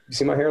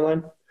see my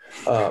hairline?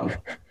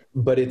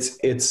 But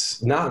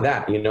it's not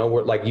that,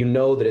 we're like,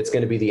 that it's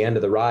going to be the end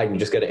of the ride and you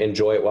just got to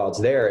enjoy it while it's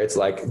there. It's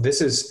like,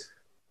 this is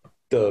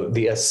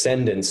the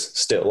ascendance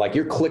still, like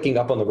you're clicking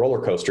up on the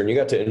roller coaster and you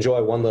got to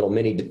enjoy one little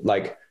mini,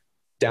 like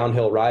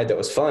downhill ride that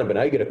was fun, but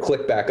now you get to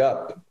click back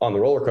up on the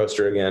roller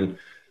coaster again,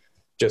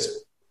 just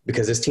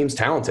because this team's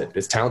talented.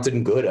 It's talented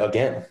and good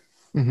again.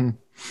 Mm-hmm.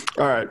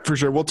 All right, for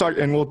sure. We'll talk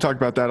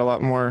about that a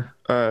lot more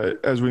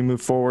as we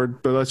move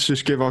forward, but let's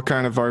just give all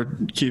kind of our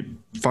key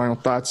final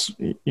thoughts,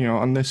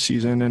 on this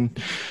season. And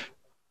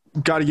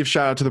got to give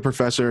shout out to the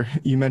professor.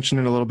 You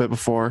mentioned it a little bit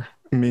before.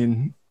 I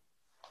mean,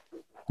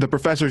 the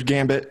professor's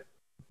gambit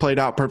played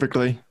out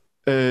perfectly.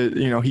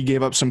 He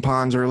gave up some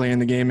pawns early in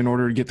the game in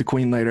order to get the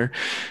queen later.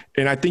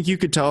 And I think you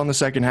could tell in the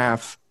second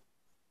half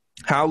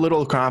how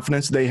little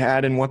confidence they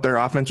had in what their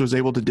offense was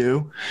able to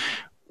do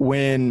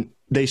when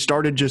they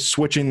started just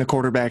switching the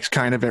quarterbacks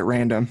kind of at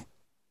random.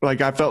 Like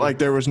I felt like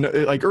there was no,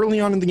 like early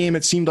on in the game,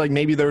 it seemed like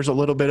maybe there was a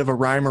little bit of a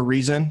rhyme or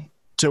reason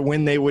to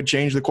when they would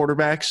change the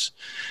quarterbacks.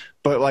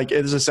 But like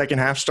as the second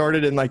half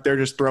started and like they're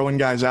just throwing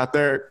guys out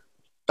there,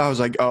 I was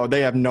like, oh, they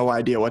have no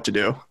idea what to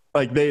do.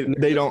 Like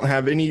they don't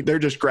have any, they're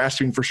just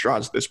grasping for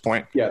straws at this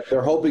point. Yeah.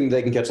 They're hoping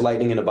they can catch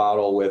lightning in a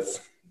bottle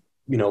with,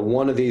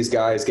 one of these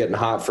guys getting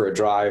hot for a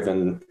drive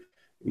and,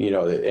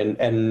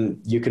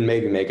 and you can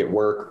maybe make it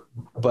work,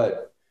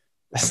 but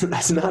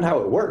that's not how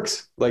it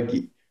works. Like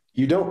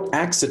you don't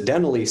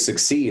accidentally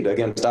succeed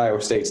against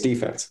Iowa State's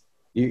defense.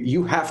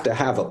 You have to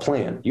have a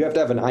plan. You have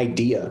to have an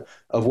idea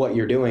of what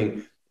you're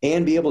doing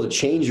and be able to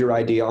change your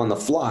idea on the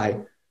fly.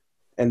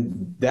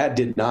 And that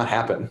did not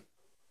happen.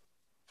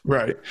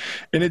 Right.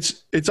 And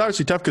it's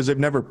obviously tough because they've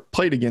never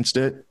played against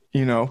it,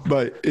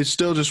 but it's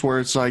still just where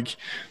it's like,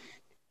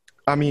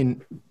 I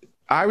mean,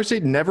 Iowa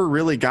State never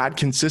really got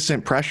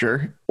consistent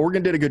pressure.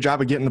 Oregon did a good job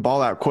of getting the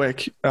ball out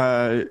quick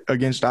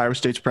against Iowa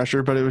State's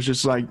pressure, but it was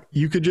just like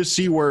you could just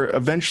see where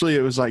eventually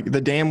it was like the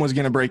dam was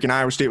going to break and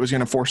Iowa State was going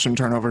to force some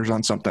turnovers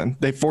on something.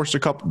 They forced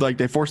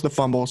they forced the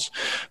fumbles,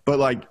 but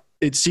like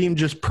it seemed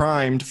just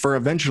primed for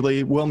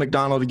eventually Will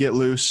McDonald to get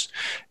loose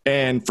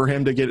and for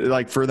him to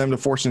get for them to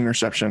force an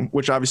interception,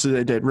 which obviously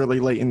they did really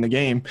late in the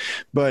game.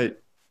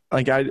 But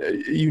like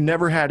you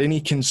never had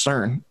any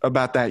concern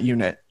about that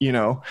unit,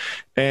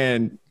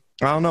 and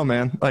I don't know,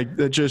 man, like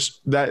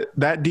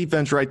that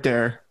defense right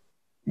there,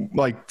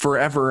 like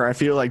forever. I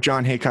feel like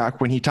John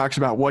Haycock, when he talks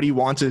about what he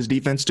wants his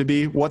defense to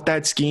be, what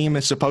that scheme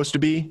is supposed to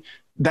be,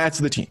 that's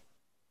the team.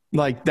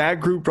 Like that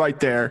group right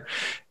there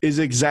is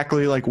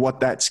exactly like what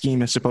that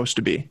scheme is supposed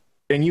to be.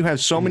 And you have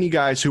so many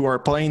guys who are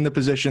playing the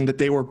position that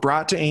they were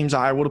brought to Ames,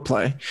 Iowa to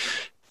play,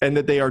 and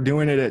that they are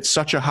doing it at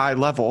such a high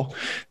level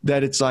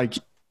that it's like,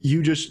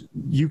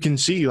 you can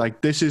see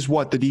like, this is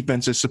what the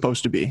defense is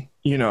supposed to be.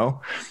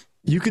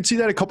 You could see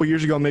that a couple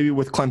years ago, maybe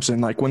with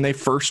Clemson, like when they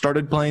first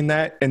started playing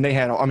that and they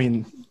had,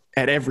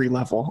 at every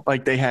level,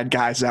 like they had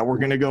guys that were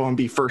going to go and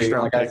be first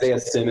round like picks. Isaiah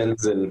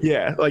Simmons and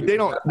like they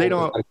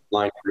don't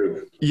line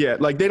group. Yeah.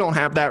 Like they don't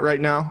have that right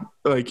now.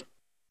 Like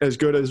as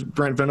good as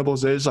Brent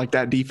Venables is, like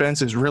that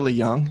defense is really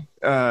young.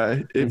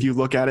 If you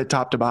look at it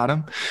top to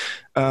bottom.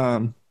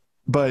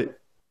 But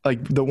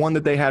like the one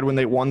that they had when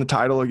they won the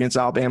title against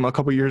Alabama a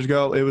couple years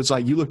ago, it was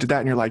like, you looked at that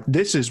and you're like,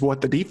 this is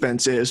what the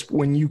defense is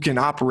when you can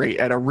operate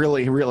at a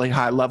really, really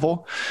high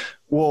level.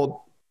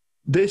 Well,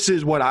 this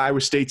is what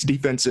Iowa State's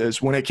defense is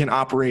when it can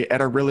operate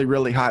at a really,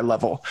 really high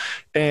level.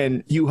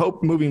 And you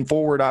hope moving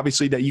forward,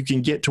 obviously, that you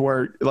can get to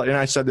where, like, and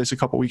I said this a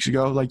couple weeks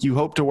ago, like you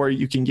hope to where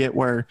you can get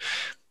where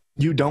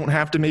you don't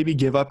have to maybe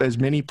give up as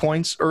many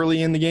points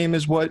early in the game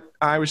as what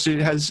Iowa State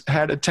has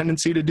had a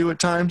tendency to do at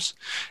times.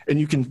 And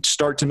you can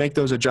start to make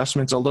those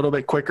adjustments a little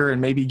bit quicker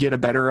and maybe get a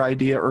better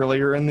idea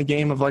earlier in the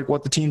game of like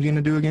what the team's going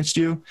to do against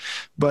you.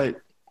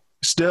 But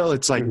still,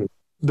 it's like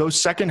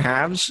those second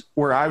halves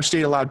where Iowa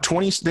State allowed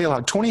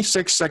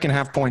 26 second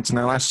half points in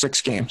their last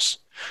 6 games.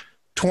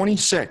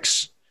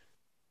 26.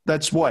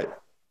 That's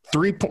what?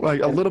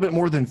 a little bit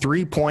more than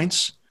 3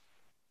 points.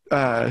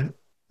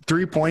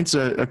 3 points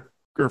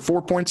or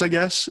 4 points, I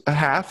guess, a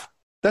half.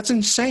 That's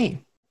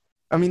insane.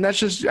 I mean, that's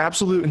just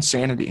absolute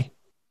insanity.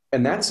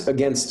 And that's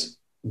against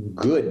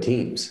good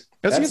teams.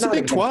 That's against the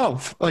Big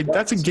 12. Like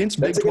that's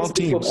against Big 12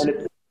 teams.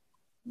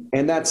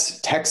 And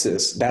that's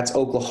Texas, that's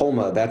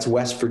Oklahoma, that's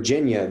West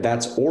Virginia,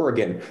 that's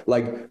Oregon.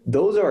 Like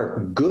those are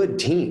good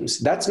teams.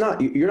 That's not,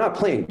 you're not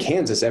playing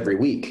Kansas every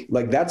week.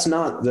 Like that's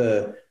not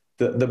the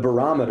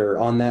barometer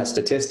on that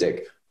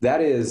statistic. That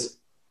is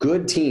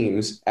good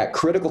teams at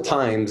critical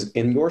times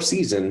in your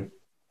season.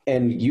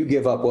 And you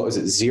give up, what was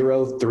it?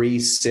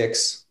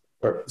 0-3-6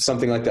 or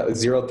something like that.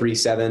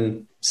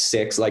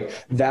 0-3-7-6,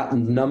 like that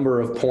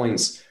number of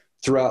points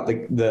throughout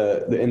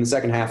the in the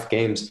second half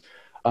games.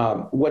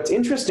 What's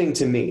interesting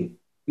to me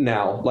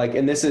now, like,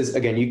 and this is,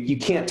 again, you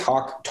can't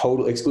talk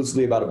totally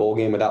exclusively about a bowl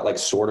game without like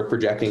sort of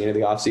projecting into the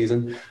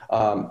offseason.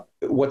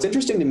 What's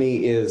interesting to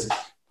me is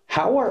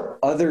how are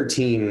other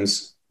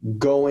teams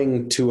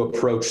going to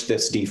approach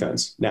this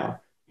defense now?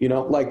 You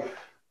know, like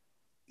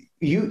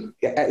you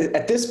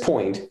at this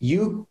point,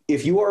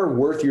 if you are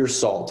worth your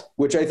salt,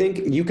 which I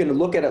think you can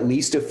look at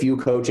least a few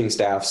coaching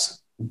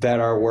staffs that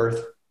are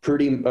worth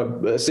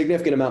a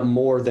significant amount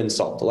more than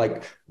salt,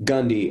 like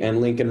Gundy and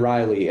Lincoln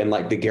Riley and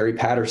like the Gary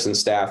Patterson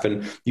staff.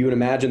 And you would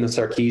imagine the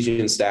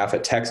Sarkisian staff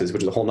at Texas,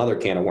 which is a whole nother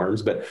can of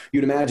worms, but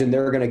you'd imagine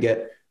they're going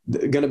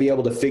to be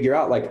able to figure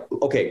out like,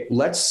 okay,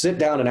 let's sit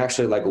down and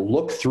actually like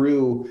look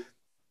through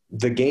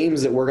the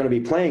games that we're going to be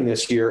playing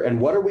this year.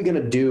 And what are we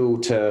going to do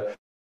to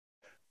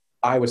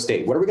Iowa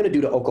State? What are we going to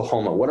do to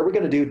Oklahoma? What are we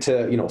going to do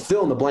to, you know,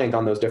 fill in the blank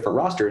on those different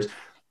rosters?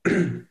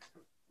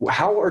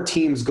 How are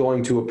teams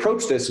going to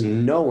approach this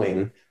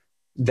knowing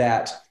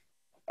that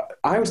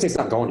Iowa State's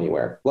not going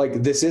anywhere?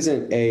 Like, this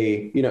isn't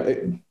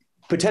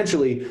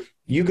potentially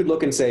you could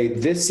look and say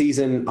this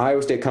season,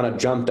 Iowa State kind of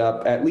jumped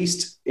up, at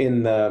least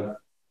in the,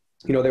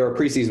 you know, they were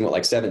preseason,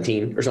 like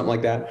 17 or something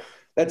like that.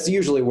 That's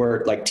usually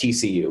where like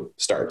TCU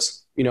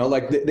starts, you know,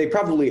 like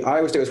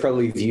Iowa State was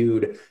probably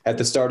viewed at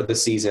the start of the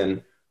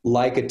season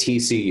like a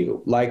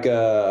TCU, like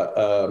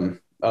a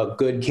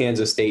good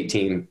Kansas State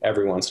team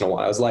every once in a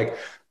while. It's like,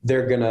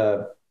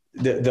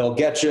 they'll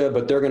get you,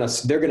 but they're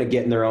gonna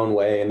get in their own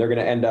way, and they're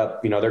gonna end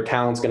up, you know, their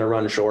talent's gonna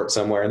run short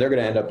somewhere, and they're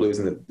gonna end up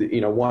losing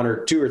one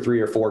or two or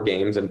three or four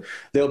games, and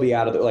they'll be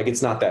out of it. Like,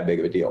 it's not that big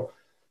of a deal.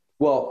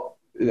 Well,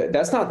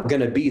 that's not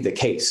gonna be the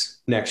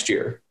case next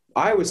year.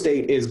 Iowa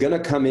State is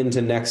gonna come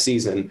into next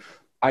season.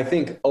 I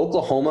think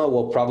Oklahoma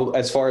will probably,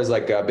 as far as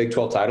like Big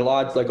 12 title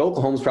odds, like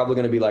Oklahoma's probably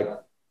gonna be like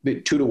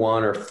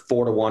 2-1 or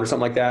 4-1 or something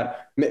like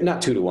that.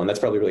 Not 2-1. That's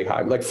probably really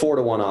high. Like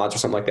 4-1 odds or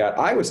something like that.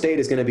 Iowa State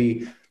is going to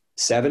be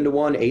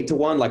 7-1,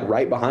 8-1, like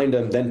right behind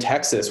them. Then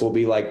Texas will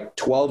be like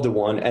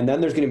 12-1. And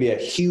then there's going to be a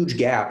huge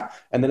gap.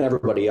 And then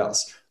everybody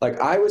else. Like,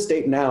 Iowa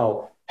State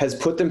now has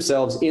put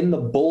themselves in the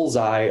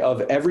bullseye of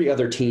every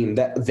other team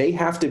that they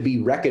have to be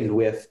reckoned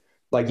with.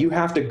 Like, you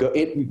have to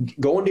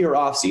go into your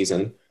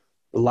offseason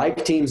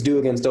like teams do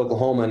against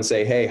Oklahoma and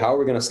say, hey, how are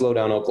we going to slow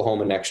down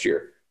Oklahoma next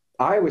year?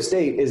 Iowa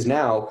State is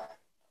now,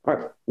 all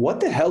right,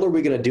 what the hell are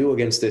we going to do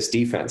against this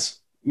defense?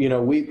 You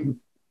know, we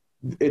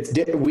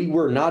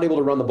were not able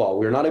to run the ball.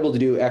 We were not able to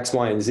do X,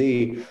 Y, and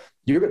Z.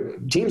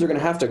 Teams are going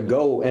to have to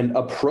go and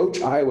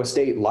approach Iowa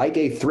State like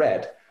a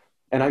threat.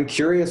 And I'm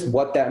curious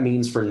what that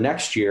means for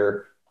next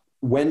year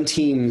when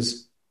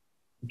teams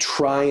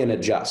try and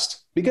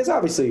adjust. Because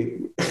obviously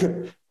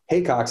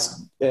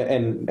Haycox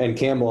and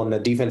Campbell and the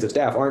defensive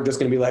staff aren't just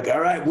going to be like, all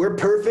right, we're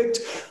perfect.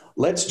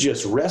 Let's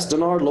just rest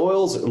on our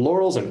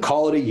laurels and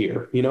call it a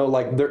year. You know,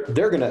 like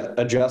they're going to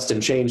adjust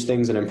and change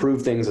things and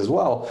improve things as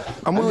well.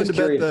 I'm willing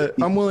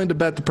to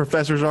bet the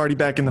professor's already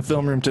back in the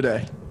film room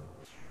today.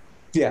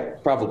 Yeah,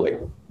 probably.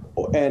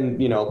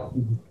 And, you know,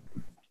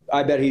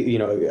 I bet he, you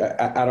know,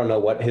 I don't know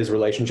what his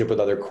relationship with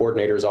other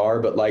coordinators are,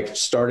 but like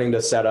starting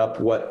to set up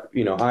what,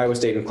 you know, Iowa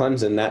State and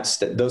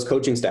Clemson, those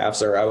coaching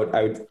staffs are,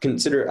 I would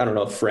consider, I don't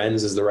know if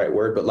friends is the right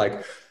word, but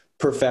like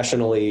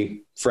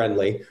professionally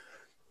friendly.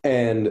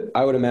 And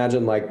I would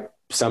imagine like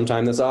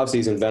sometime this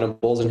offseason,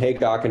 Venables and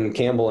Haycock and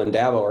Campbell and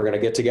Dabo are going to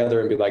get together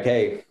and be like,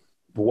 hey,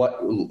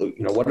 what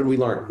did we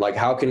learn? Like,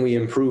 how can we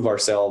improve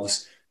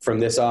ourselves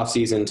from this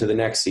offseason to the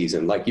next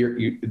season? Like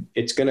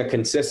it's going to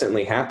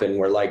consistently happen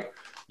where like,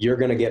 you're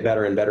going to get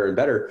better and better and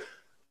better.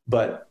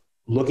 But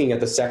looking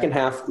at the second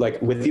half,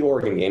 like with the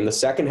Oregon game, the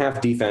second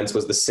half defense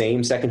was the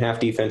same second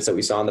half defense that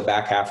we saw in the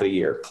back half of the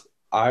year.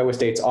 Iowa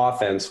State's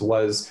offense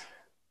was,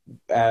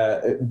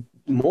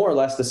 more or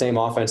less the same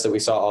offense that we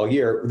saw all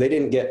year. They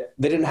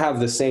didn't have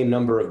the same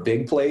number of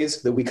big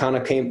plays that we kind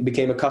of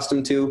became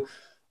accustomed to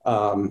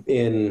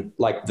in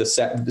like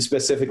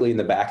specifically in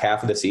the back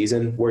half of the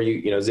season, where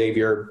you know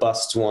Xavier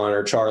busts one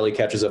or Charlie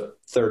catches a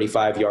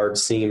 35-yard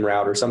seam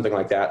route or something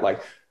like that.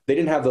 Like they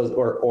didn't have those,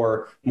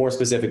 or more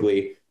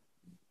specifically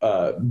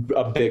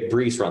a big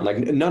Brees run. Like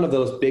none of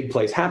those big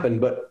plays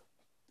happened, but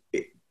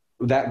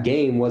that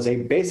game was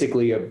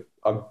basically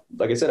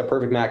like I said, a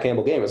perfect Matt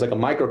Campbell game. It was like a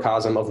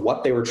microcosm of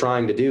what they were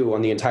trying to do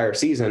on the entire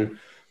season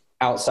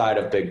outside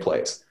of big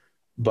plays.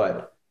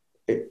 But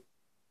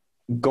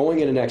going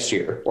into next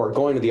year or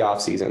going to the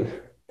offseason,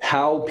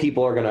 how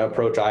people are going to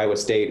approach Iowa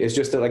State is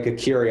just like a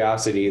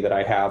curiosity that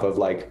I have of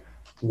like,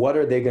 what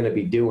are they going to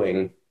be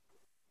doing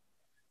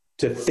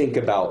to think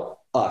about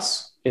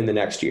us in the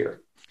next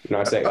year? You know,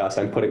 I say us,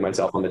 I'm putting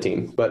myself on the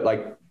team, but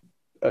like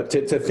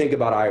to think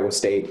about Iowa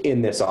State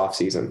in this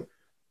offseason.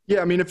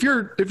 Yeah, I mean, if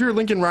you're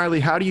Lincoln Riley,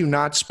 how do you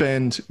not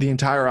spend the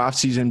entire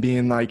offseason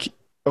being like,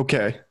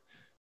 okay,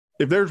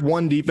 if there's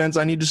one defense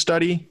I need to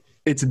study,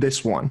 it's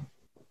this one.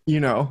 You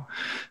know,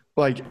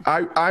 like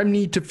I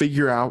need to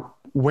figure out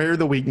where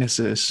the weakness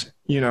is.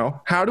 You know,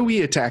 how do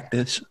we attack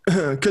this?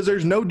 Because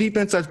there's no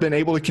defense that's been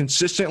able to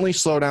consistently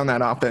slow down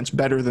that offense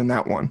better than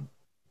that one.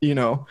 You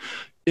know,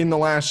 in the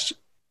last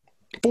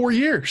 4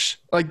 years.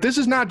 Like, this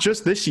is not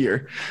just this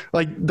year.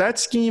 Like, that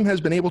scheme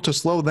has been able to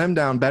slow them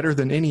down better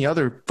than any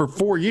other for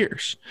 4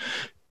 years.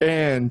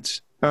 And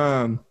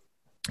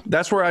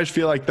that's where I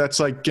feel like that's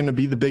like going to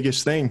be the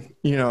biggest thing,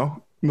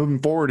 moving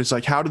forward, is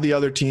like, how do the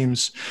other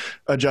teams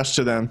adjust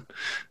to them?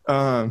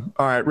 All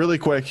right, really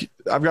quick,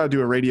 I've got to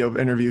do a radio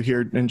interview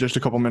here in just a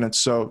couple minutes,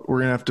 so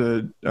we're gonna have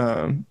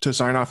to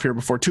sign off here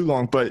before too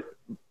long. But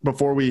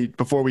before we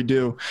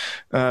do,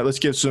 let's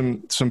give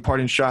some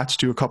parting shots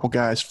to a couple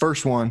guys.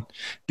 First one,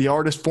 the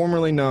artist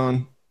formerly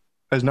known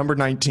as number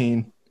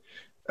 19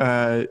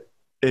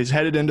 is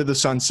headed into the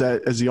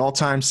sunset as the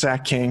all-time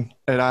sack king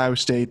at Iowa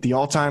State, the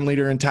all-time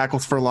leader in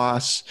tackles for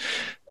loss,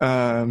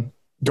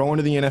 going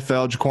to the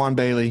NFL, Jaquan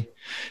Bailey.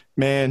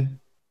 Man,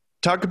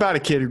 talk about a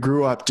kid who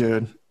grew up,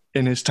 dude,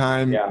 in his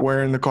time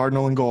wearing the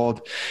Cardinal and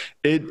gold.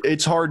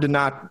 It's hard to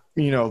not,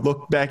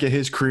 look back at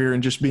his career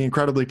and just be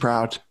incredibly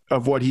proud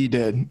of what he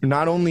did,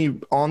 not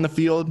only on the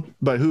field,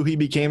 but who he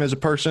became as a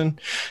person,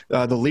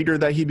 the leader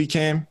that he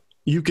became.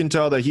 You can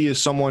tell that he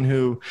is someone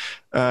who,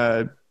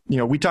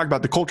 we talk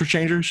about the culture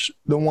changers,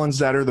 the ones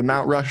that are the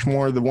Mount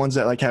Rushmore, the ones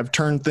that like have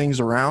turned things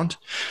around.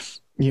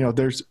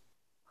 There's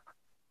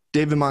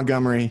David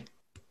Montgomery,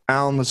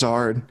 Alan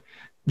Lazard,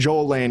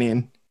 Joel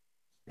Lanning.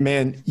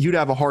 Man, you'd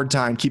have a hard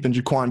time keeping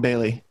Jaquan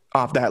Bailey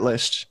off that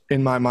list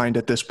in my mind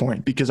at this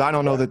point, because I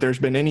don't know that there's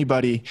been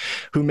anybody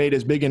who made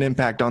as big an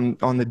impact on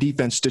the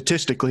defense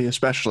statistically,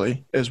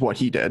 especially, as what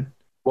he did.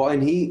 Well,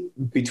 and he,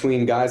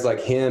 between guys like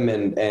him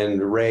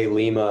and Ray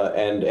Lima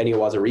and Eni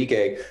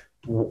Wazirike,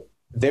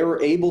 they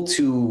were able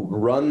to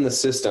run the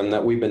system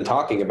that we've been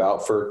talking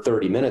about for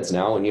 30 minutes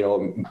now,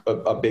 and,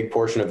 a big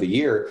portion of the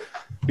year,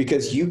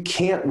 because you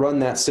can't run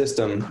that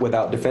system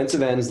without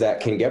defensive ends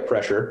that can get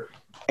pressure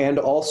and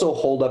also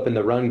hold up in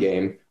the run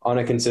game on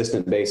a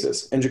consistent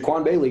basis. And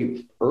Jaquan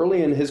Bailey,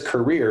 early in his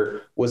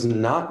career, was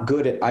not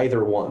good at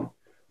either one,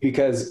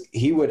 because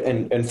he would,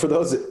 and for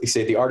those that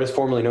say the artist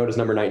formerly known as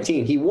number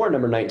 19, he wore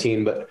number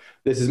 19, but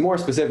this is more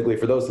specifically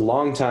for those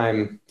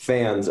longtime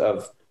fans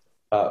of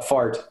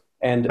Fart.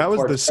 And that was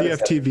Fart's the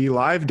CFTV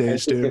Live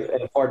days, dude.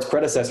 And Fart's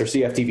predecessor,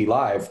 CFTV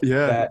Live.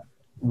 Yeah. That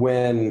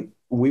when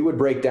we would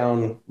break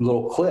down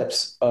little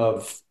clips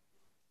of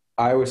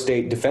Iowa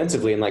State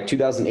defensively in like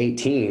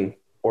 2018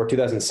 or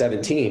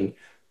 2017,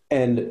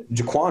 and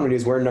Jaquan, when he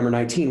was wearing number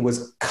 19,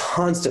 was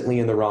constantly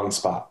in the wrong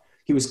spot.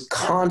 He was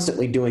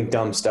constantly doing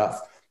dumb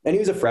stuff. And he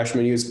was a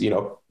freshman. He was,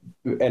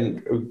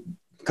 and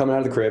coming out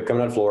of the crib,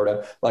 coming out of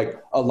Florida. Like,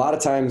 a lot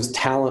of times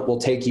talent will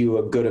take you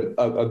a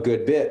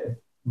good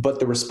bit, but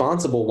the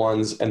responsible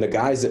ones and the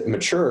guys that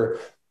mature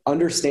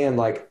understand,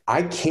 like,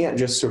 I can't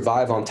just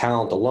survive on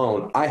talent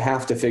alone. I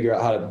have to figure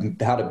out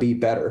how to be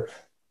better.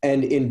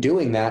 And in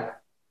doing that,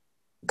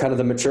 kind of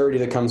the maturity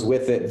that comes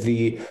with it,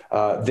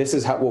 this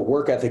is what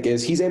work ethic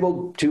is. He's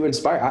able to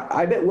inspire.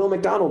 I bet Will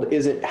McDonald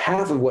isn't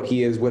half of what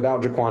he is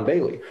without Jaquan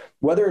Bailey.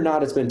 Whether or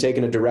not it's been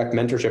taking a direct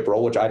mentorship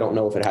role, which I don't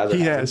know if it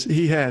has.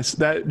 He has.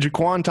 That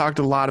Jaquan talked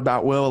a lot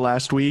about Will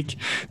last week.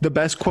 The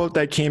best quote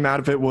that came out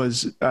of it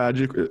was,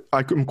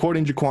 I'm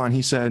quoting Jaquan.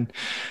 He said,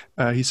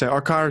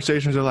 our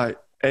conversations are like,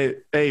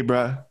 hey,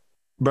 bruh.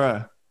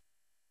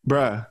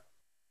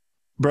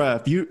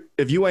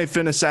 If you ain't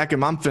finna sack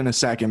him, I'm finna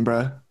sack him,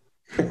 bruh.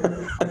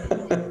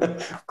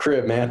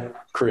 Crib, man.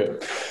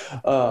 Crib.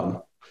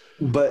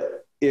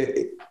 But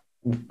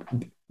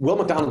Will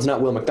McDonald's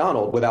not Will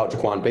McDonald without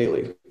Jaquan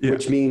Bailey,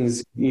 which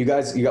means you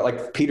got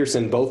like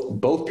Peterson,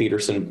 both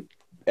Peterson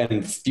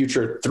and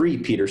future 3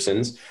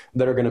 Petersons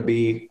that are going to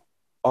be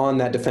on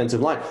that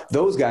defensive line.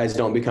 Those guys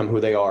don't become who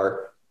they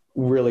are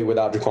really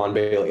without Jaquan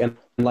Bailey. And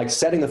like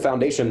setting the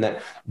foundation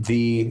that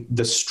the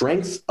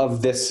strength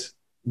of this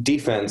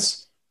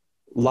defense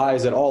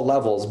lies at all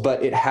levels,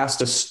 but it has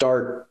to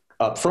start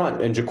up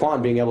front. And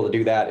Jaquan being able to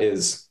do that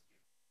it's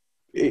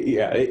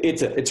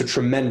a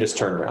tremendous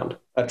turnaround,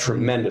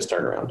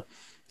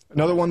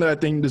 Another one that I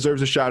think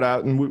deserves a shout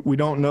out, and we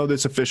don't know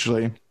this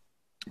officially,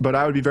 but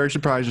I would be very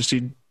surprised to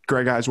see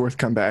Greg Eisworth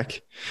come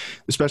back,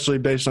 especially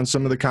based on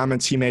some of the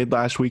comments he made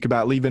last week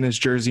about leaving his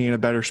jersey in a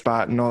better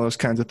spot and all those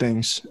kinds of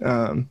things.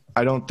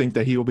 I don't think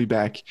that he will be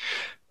back.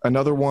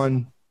 Another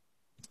one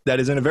that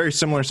is in a very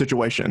similar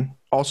situation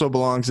also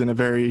belongs in a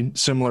very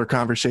similar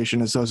conversation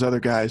as those other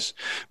guys,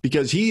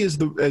 because he is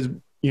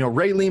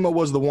Ray Lima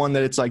was the one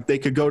that it's like they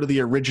could go to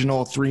the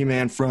original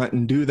 3-man front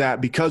and do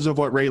that because of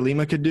what Ray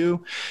Lima could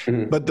do.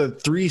 Mm-hmm. But the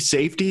 3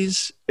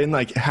 safeties and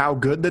like how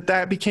good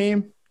that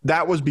became,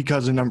 that was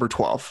because of number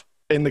 12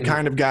 and the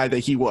kind of guy that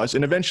he was.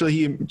 And eventually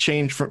he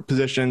changed from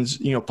positions,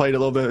 played a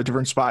little bit of a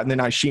different spot. And then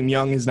Isheem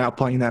Young is now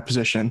playing that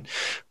position.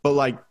 But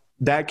like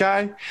that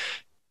guy,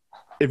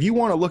 if you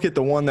want to look at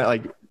the one that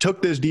like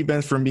took this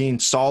defense from being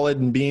solid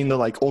and being the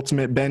like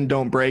ultimate bend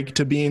don't break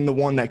to being the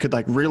one that could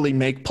like really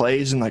make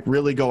plays and like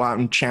really go out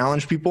and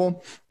challenge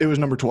people, it was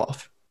number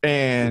 12.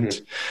 And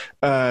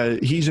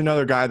he's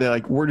another guy that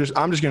like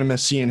I'm just gonna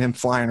miss seeing him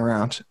flying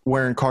around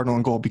wearing Cardinal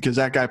and gold, because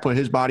that guy put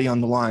his body on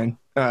the line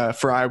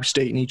for Iowa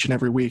State in each and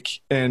every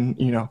week. And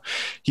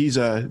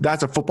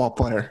that's a football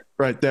player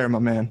right there, my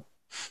man.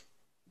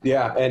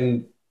 Yeah,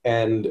 and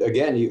And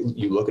again,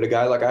 you look at a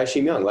guy like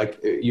Aisheem Young, like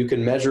you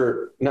can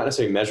measure, not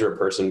necessarily measure a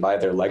person by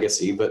their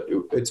legacy, but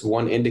it's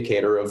one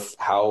indicator of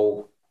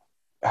how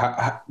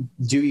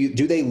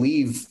do they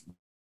leave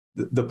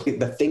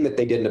the thing that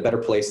they did in a better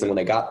place than when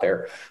they got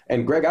there.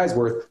 And Greg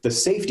Eisworth, the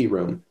safety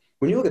room,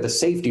 when you look at the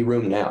safety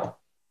room now,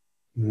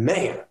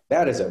 man,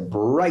 that is a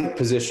bright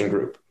position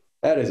group.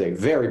 That is a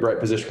very bright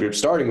position group,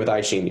 starting with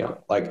Aisheem Young.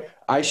 Like,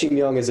 Aisheem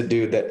Young is a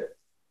dude that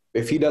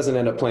if he doesn't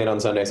end up playing on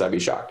Sundays, I'd be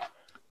shocked.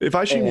 If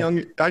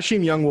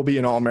Aisheem Young will be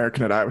an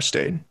All-American at Iowa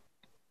State.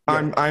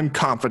 Yeah. I'm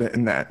confident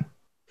in that.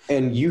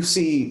 And you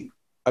see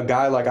a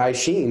guy like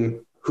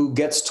Aisheem who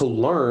gets to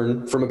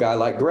learn from a guy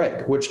like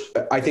Greg, which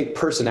I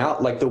think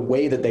like the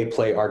way that they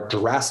play are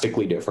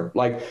drastically different.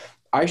 Like,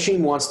 Aisheem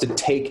wants to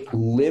take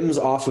limbs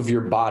off of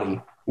your body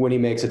when he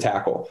makes a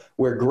tackle,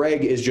 where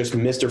Greg is just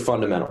Mr.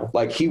 Fundamental.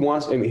 Like,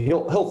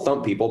 he'll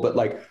thump people, but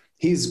like,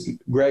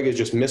 Greg is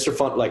just Mr.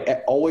 Fun,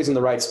 like always in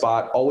the right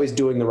spot, always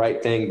doing the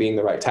right thing, being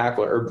the right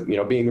tackler, or,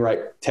 being the right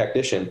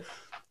technician.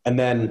 And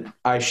then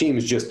Aisheem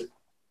is just,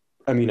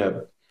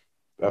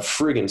 a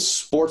friggin'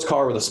 sports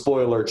car with a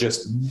spoiler,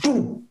 just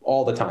boom,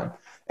 all the time.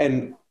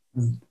 And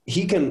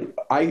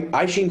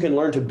Aisheem can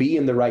learn to be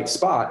in the right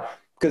spot,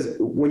 because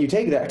when you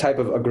take that type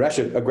of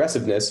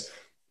aggressiveness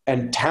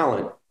and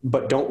talent,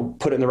 but don't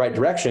put it in the right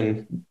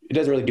direction, it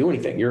doesn't really do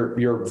anything.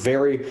 You're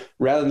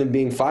rather than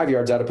being 5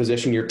 yards out of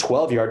position, you're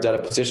 12 yards out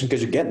of position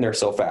because you're getting there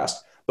so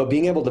fast. But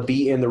being able to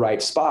be in the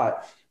right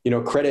spot,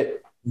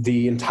 credit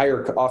the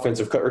entire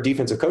offensive or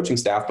defensive coaching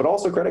staff, but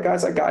also credit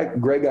guys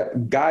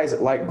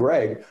like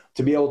Greg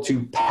to be able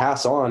to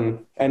pass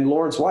on, and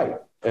Lawrence White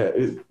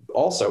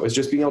also is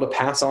just being able to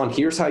pass on.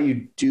 Here's how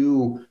you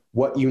do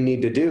what you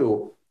need to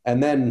do.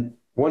 And then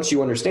once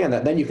you understand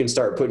that, then you can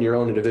start putting your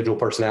own individual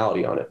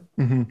personality on it.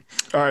 Mm-hmm.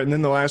 All right. And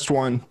then the last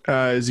one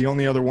is the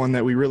only other one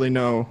that we really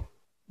know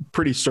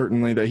pretty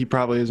certainly that he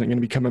probably isn't going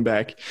to be coming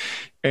back.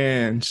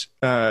 And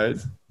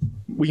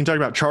we can talk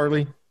about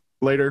Charlie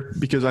later,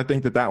 because I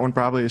think that one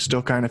probably is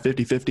still kind of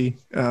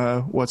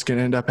 50-50 what's going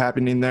to end up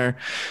happening there.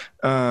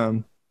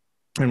 And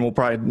we'll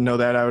probably know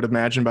that, I would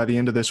imagine, by the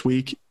end of this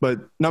week. But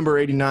number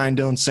 89,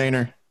 Dylan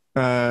Sainer,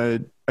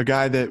 a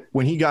guy that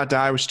when he got to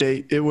Iowa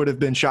State, it would have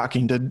been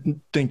shocking to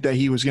think that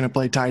he was going to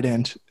play tight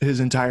end his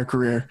entire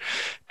career.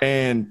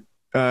 And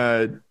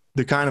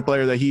the kind of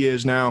player that he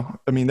is now,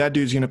 that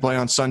dude's going to play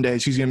on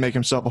Sundays. He's going to make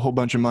himself a whole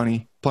bunch of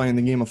money playing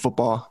the game of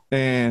football.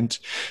 And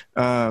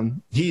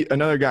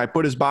another guy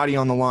put his body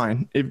on the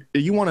line. If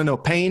you want to know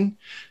pain,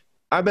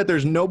 I bet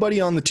there's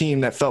nobody on the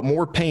team that felt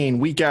more pain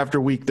week after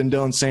week than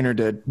Dylan Sainer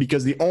did,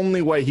 because the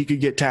only way he could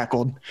get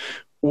tackled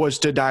was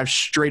to dive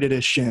straight at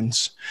his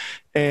shins.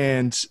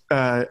 And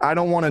I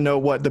don't want to know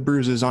what the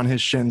bruises on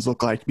his shins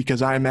look like,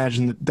 because I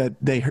imagine that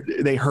they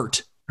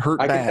hurt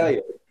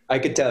bad. I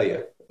could tell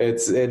you.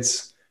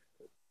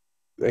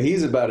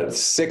 He's about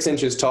 6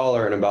 inches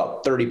taller and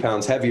about 30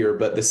 pounds heavier,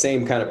 but the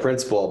same kind of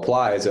principle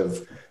applies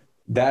of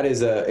that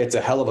it's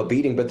a hell of a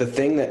beating. But the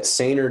thing that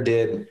Sainer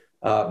did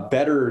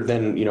better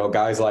than,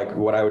 guys like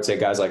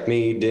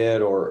me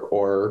did,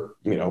 or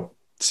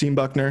Sean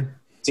Buckner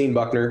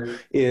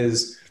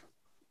is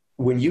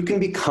when you can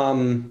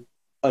become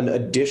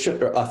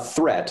a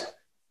threat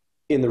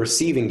in the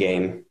receiving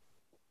game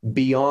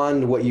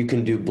beyond what you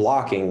can do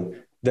blocking,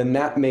 then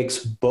that makes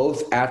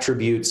both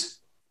attributes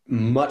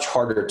much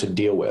harder to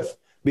deal with.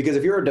 Because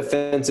if you're a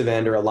defensive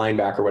end or a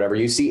linebacker or whatever,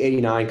 you see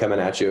 89 coming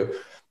at you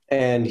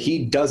and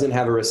he doesn't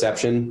have a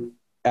reception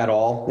at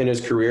all in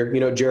his career.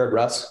 Jared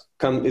Russ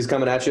is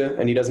coming at you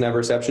and he doesn't have a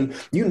reception.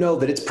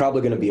 That it's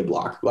probably going to be a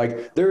block.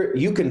 Like,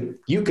 you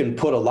can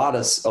put a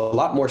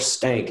lot more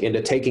stank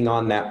into taking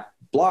on that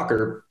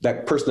blocker,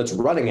 that person that's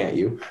running at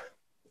you.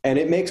 And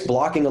it makes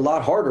blocking a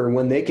lot harder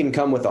when they can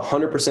come with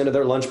 100% of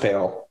their lunch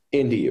pail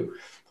into you.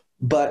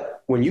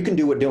 But when you can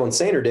do what Dylan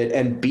Sainer did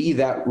and be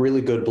that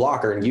really good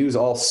blocker and use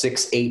all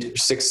 6'8",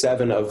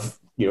 6'7" of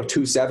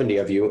 270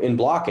 of you in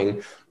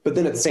blocking, but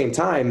then at the same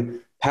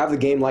time have the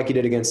game like you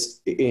did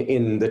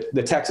in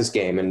the Texas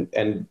game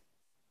and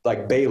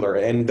like Baylor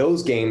and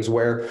those games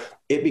where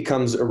it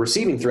becomes a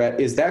receiving threat,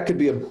 that could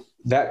be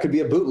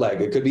a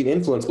bootleg. It could be an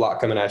influence block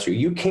coming at you.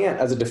 You can't,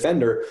 as a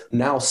defender,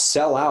 now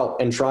sell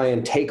out and try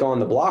and take on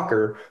the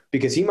blocker,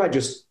 because he might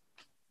just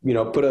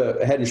put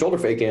a head and shoulder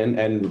fake in,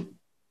 and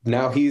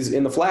now he's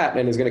in the flat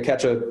and is going to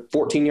catch a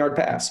 14-yard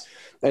pass.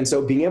 And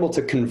so being able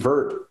to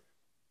convert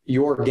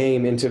your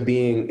game into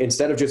being,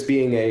 instead of just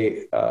being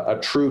a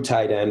true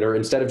tight end, or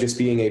instead of just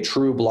being a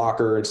true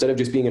blocker, instead of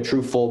just being a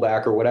true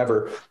fullback or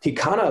whatever, he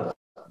kind of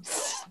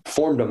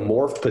formed a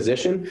morphed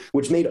position,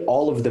 which made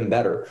all of them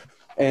better.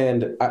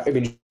 And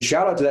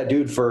shout out to that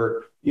dude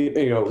for,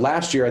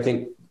 last year, I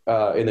think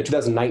in the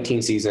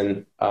 2019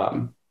 season,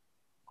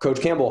 Coach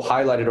Campbell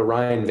highlighted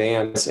Orion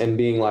Vance and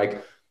being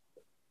like,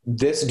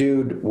 this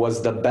dude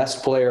was the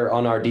best player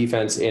on our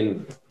defense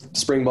in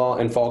spring ball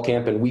and fall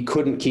camp, and we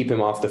couldn't keep him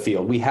off the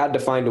field. We had to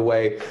find a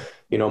way.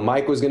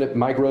 Mike Rose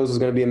was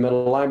going to be a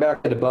middle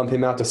linebacker, to bump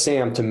him out to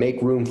Sam to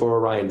make room for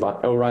Orion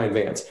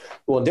Vance.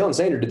 Well, Dylan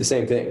Sainer did the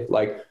same thing.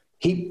 Like,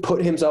 he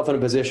put himself in a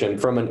position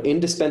from an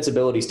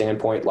indispensability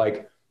standpoint.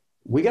 Like,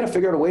 we got to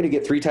figure out a way to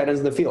get 3 tight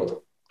ends in the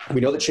field. We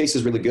know that Chase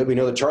is really good. We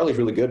know that Charlie's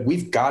really good.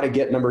 We've got to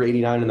get number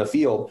 89 in the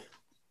field.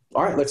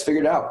 All right, let's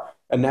figure it out.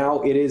 And now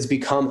it has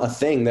become a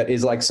thing that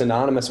is like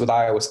synonymous with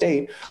Iowa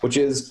State, which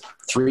is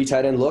 3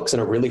 tight end looks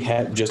and a really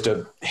just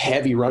a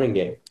heavy running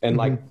game. And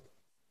like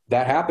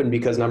that happened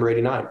because number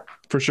 89.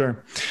 For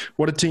sure.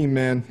 What a team,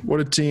 man.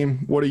 What a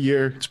team. What a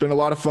year. It's been a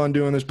lot of fun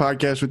doing this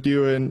podcast with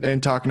you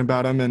and talking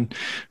about them. And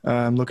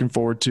I'm looking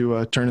forward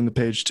to turning the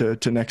page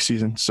to next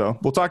season. So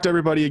we'll talk to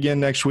everybody again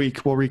next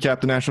week. We'll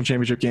recap the national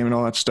championship game and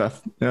all that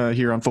stuff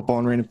here on Football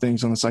and Random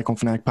Things on the Cyclone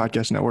Fanatic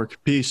Podcast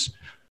Network. Peace.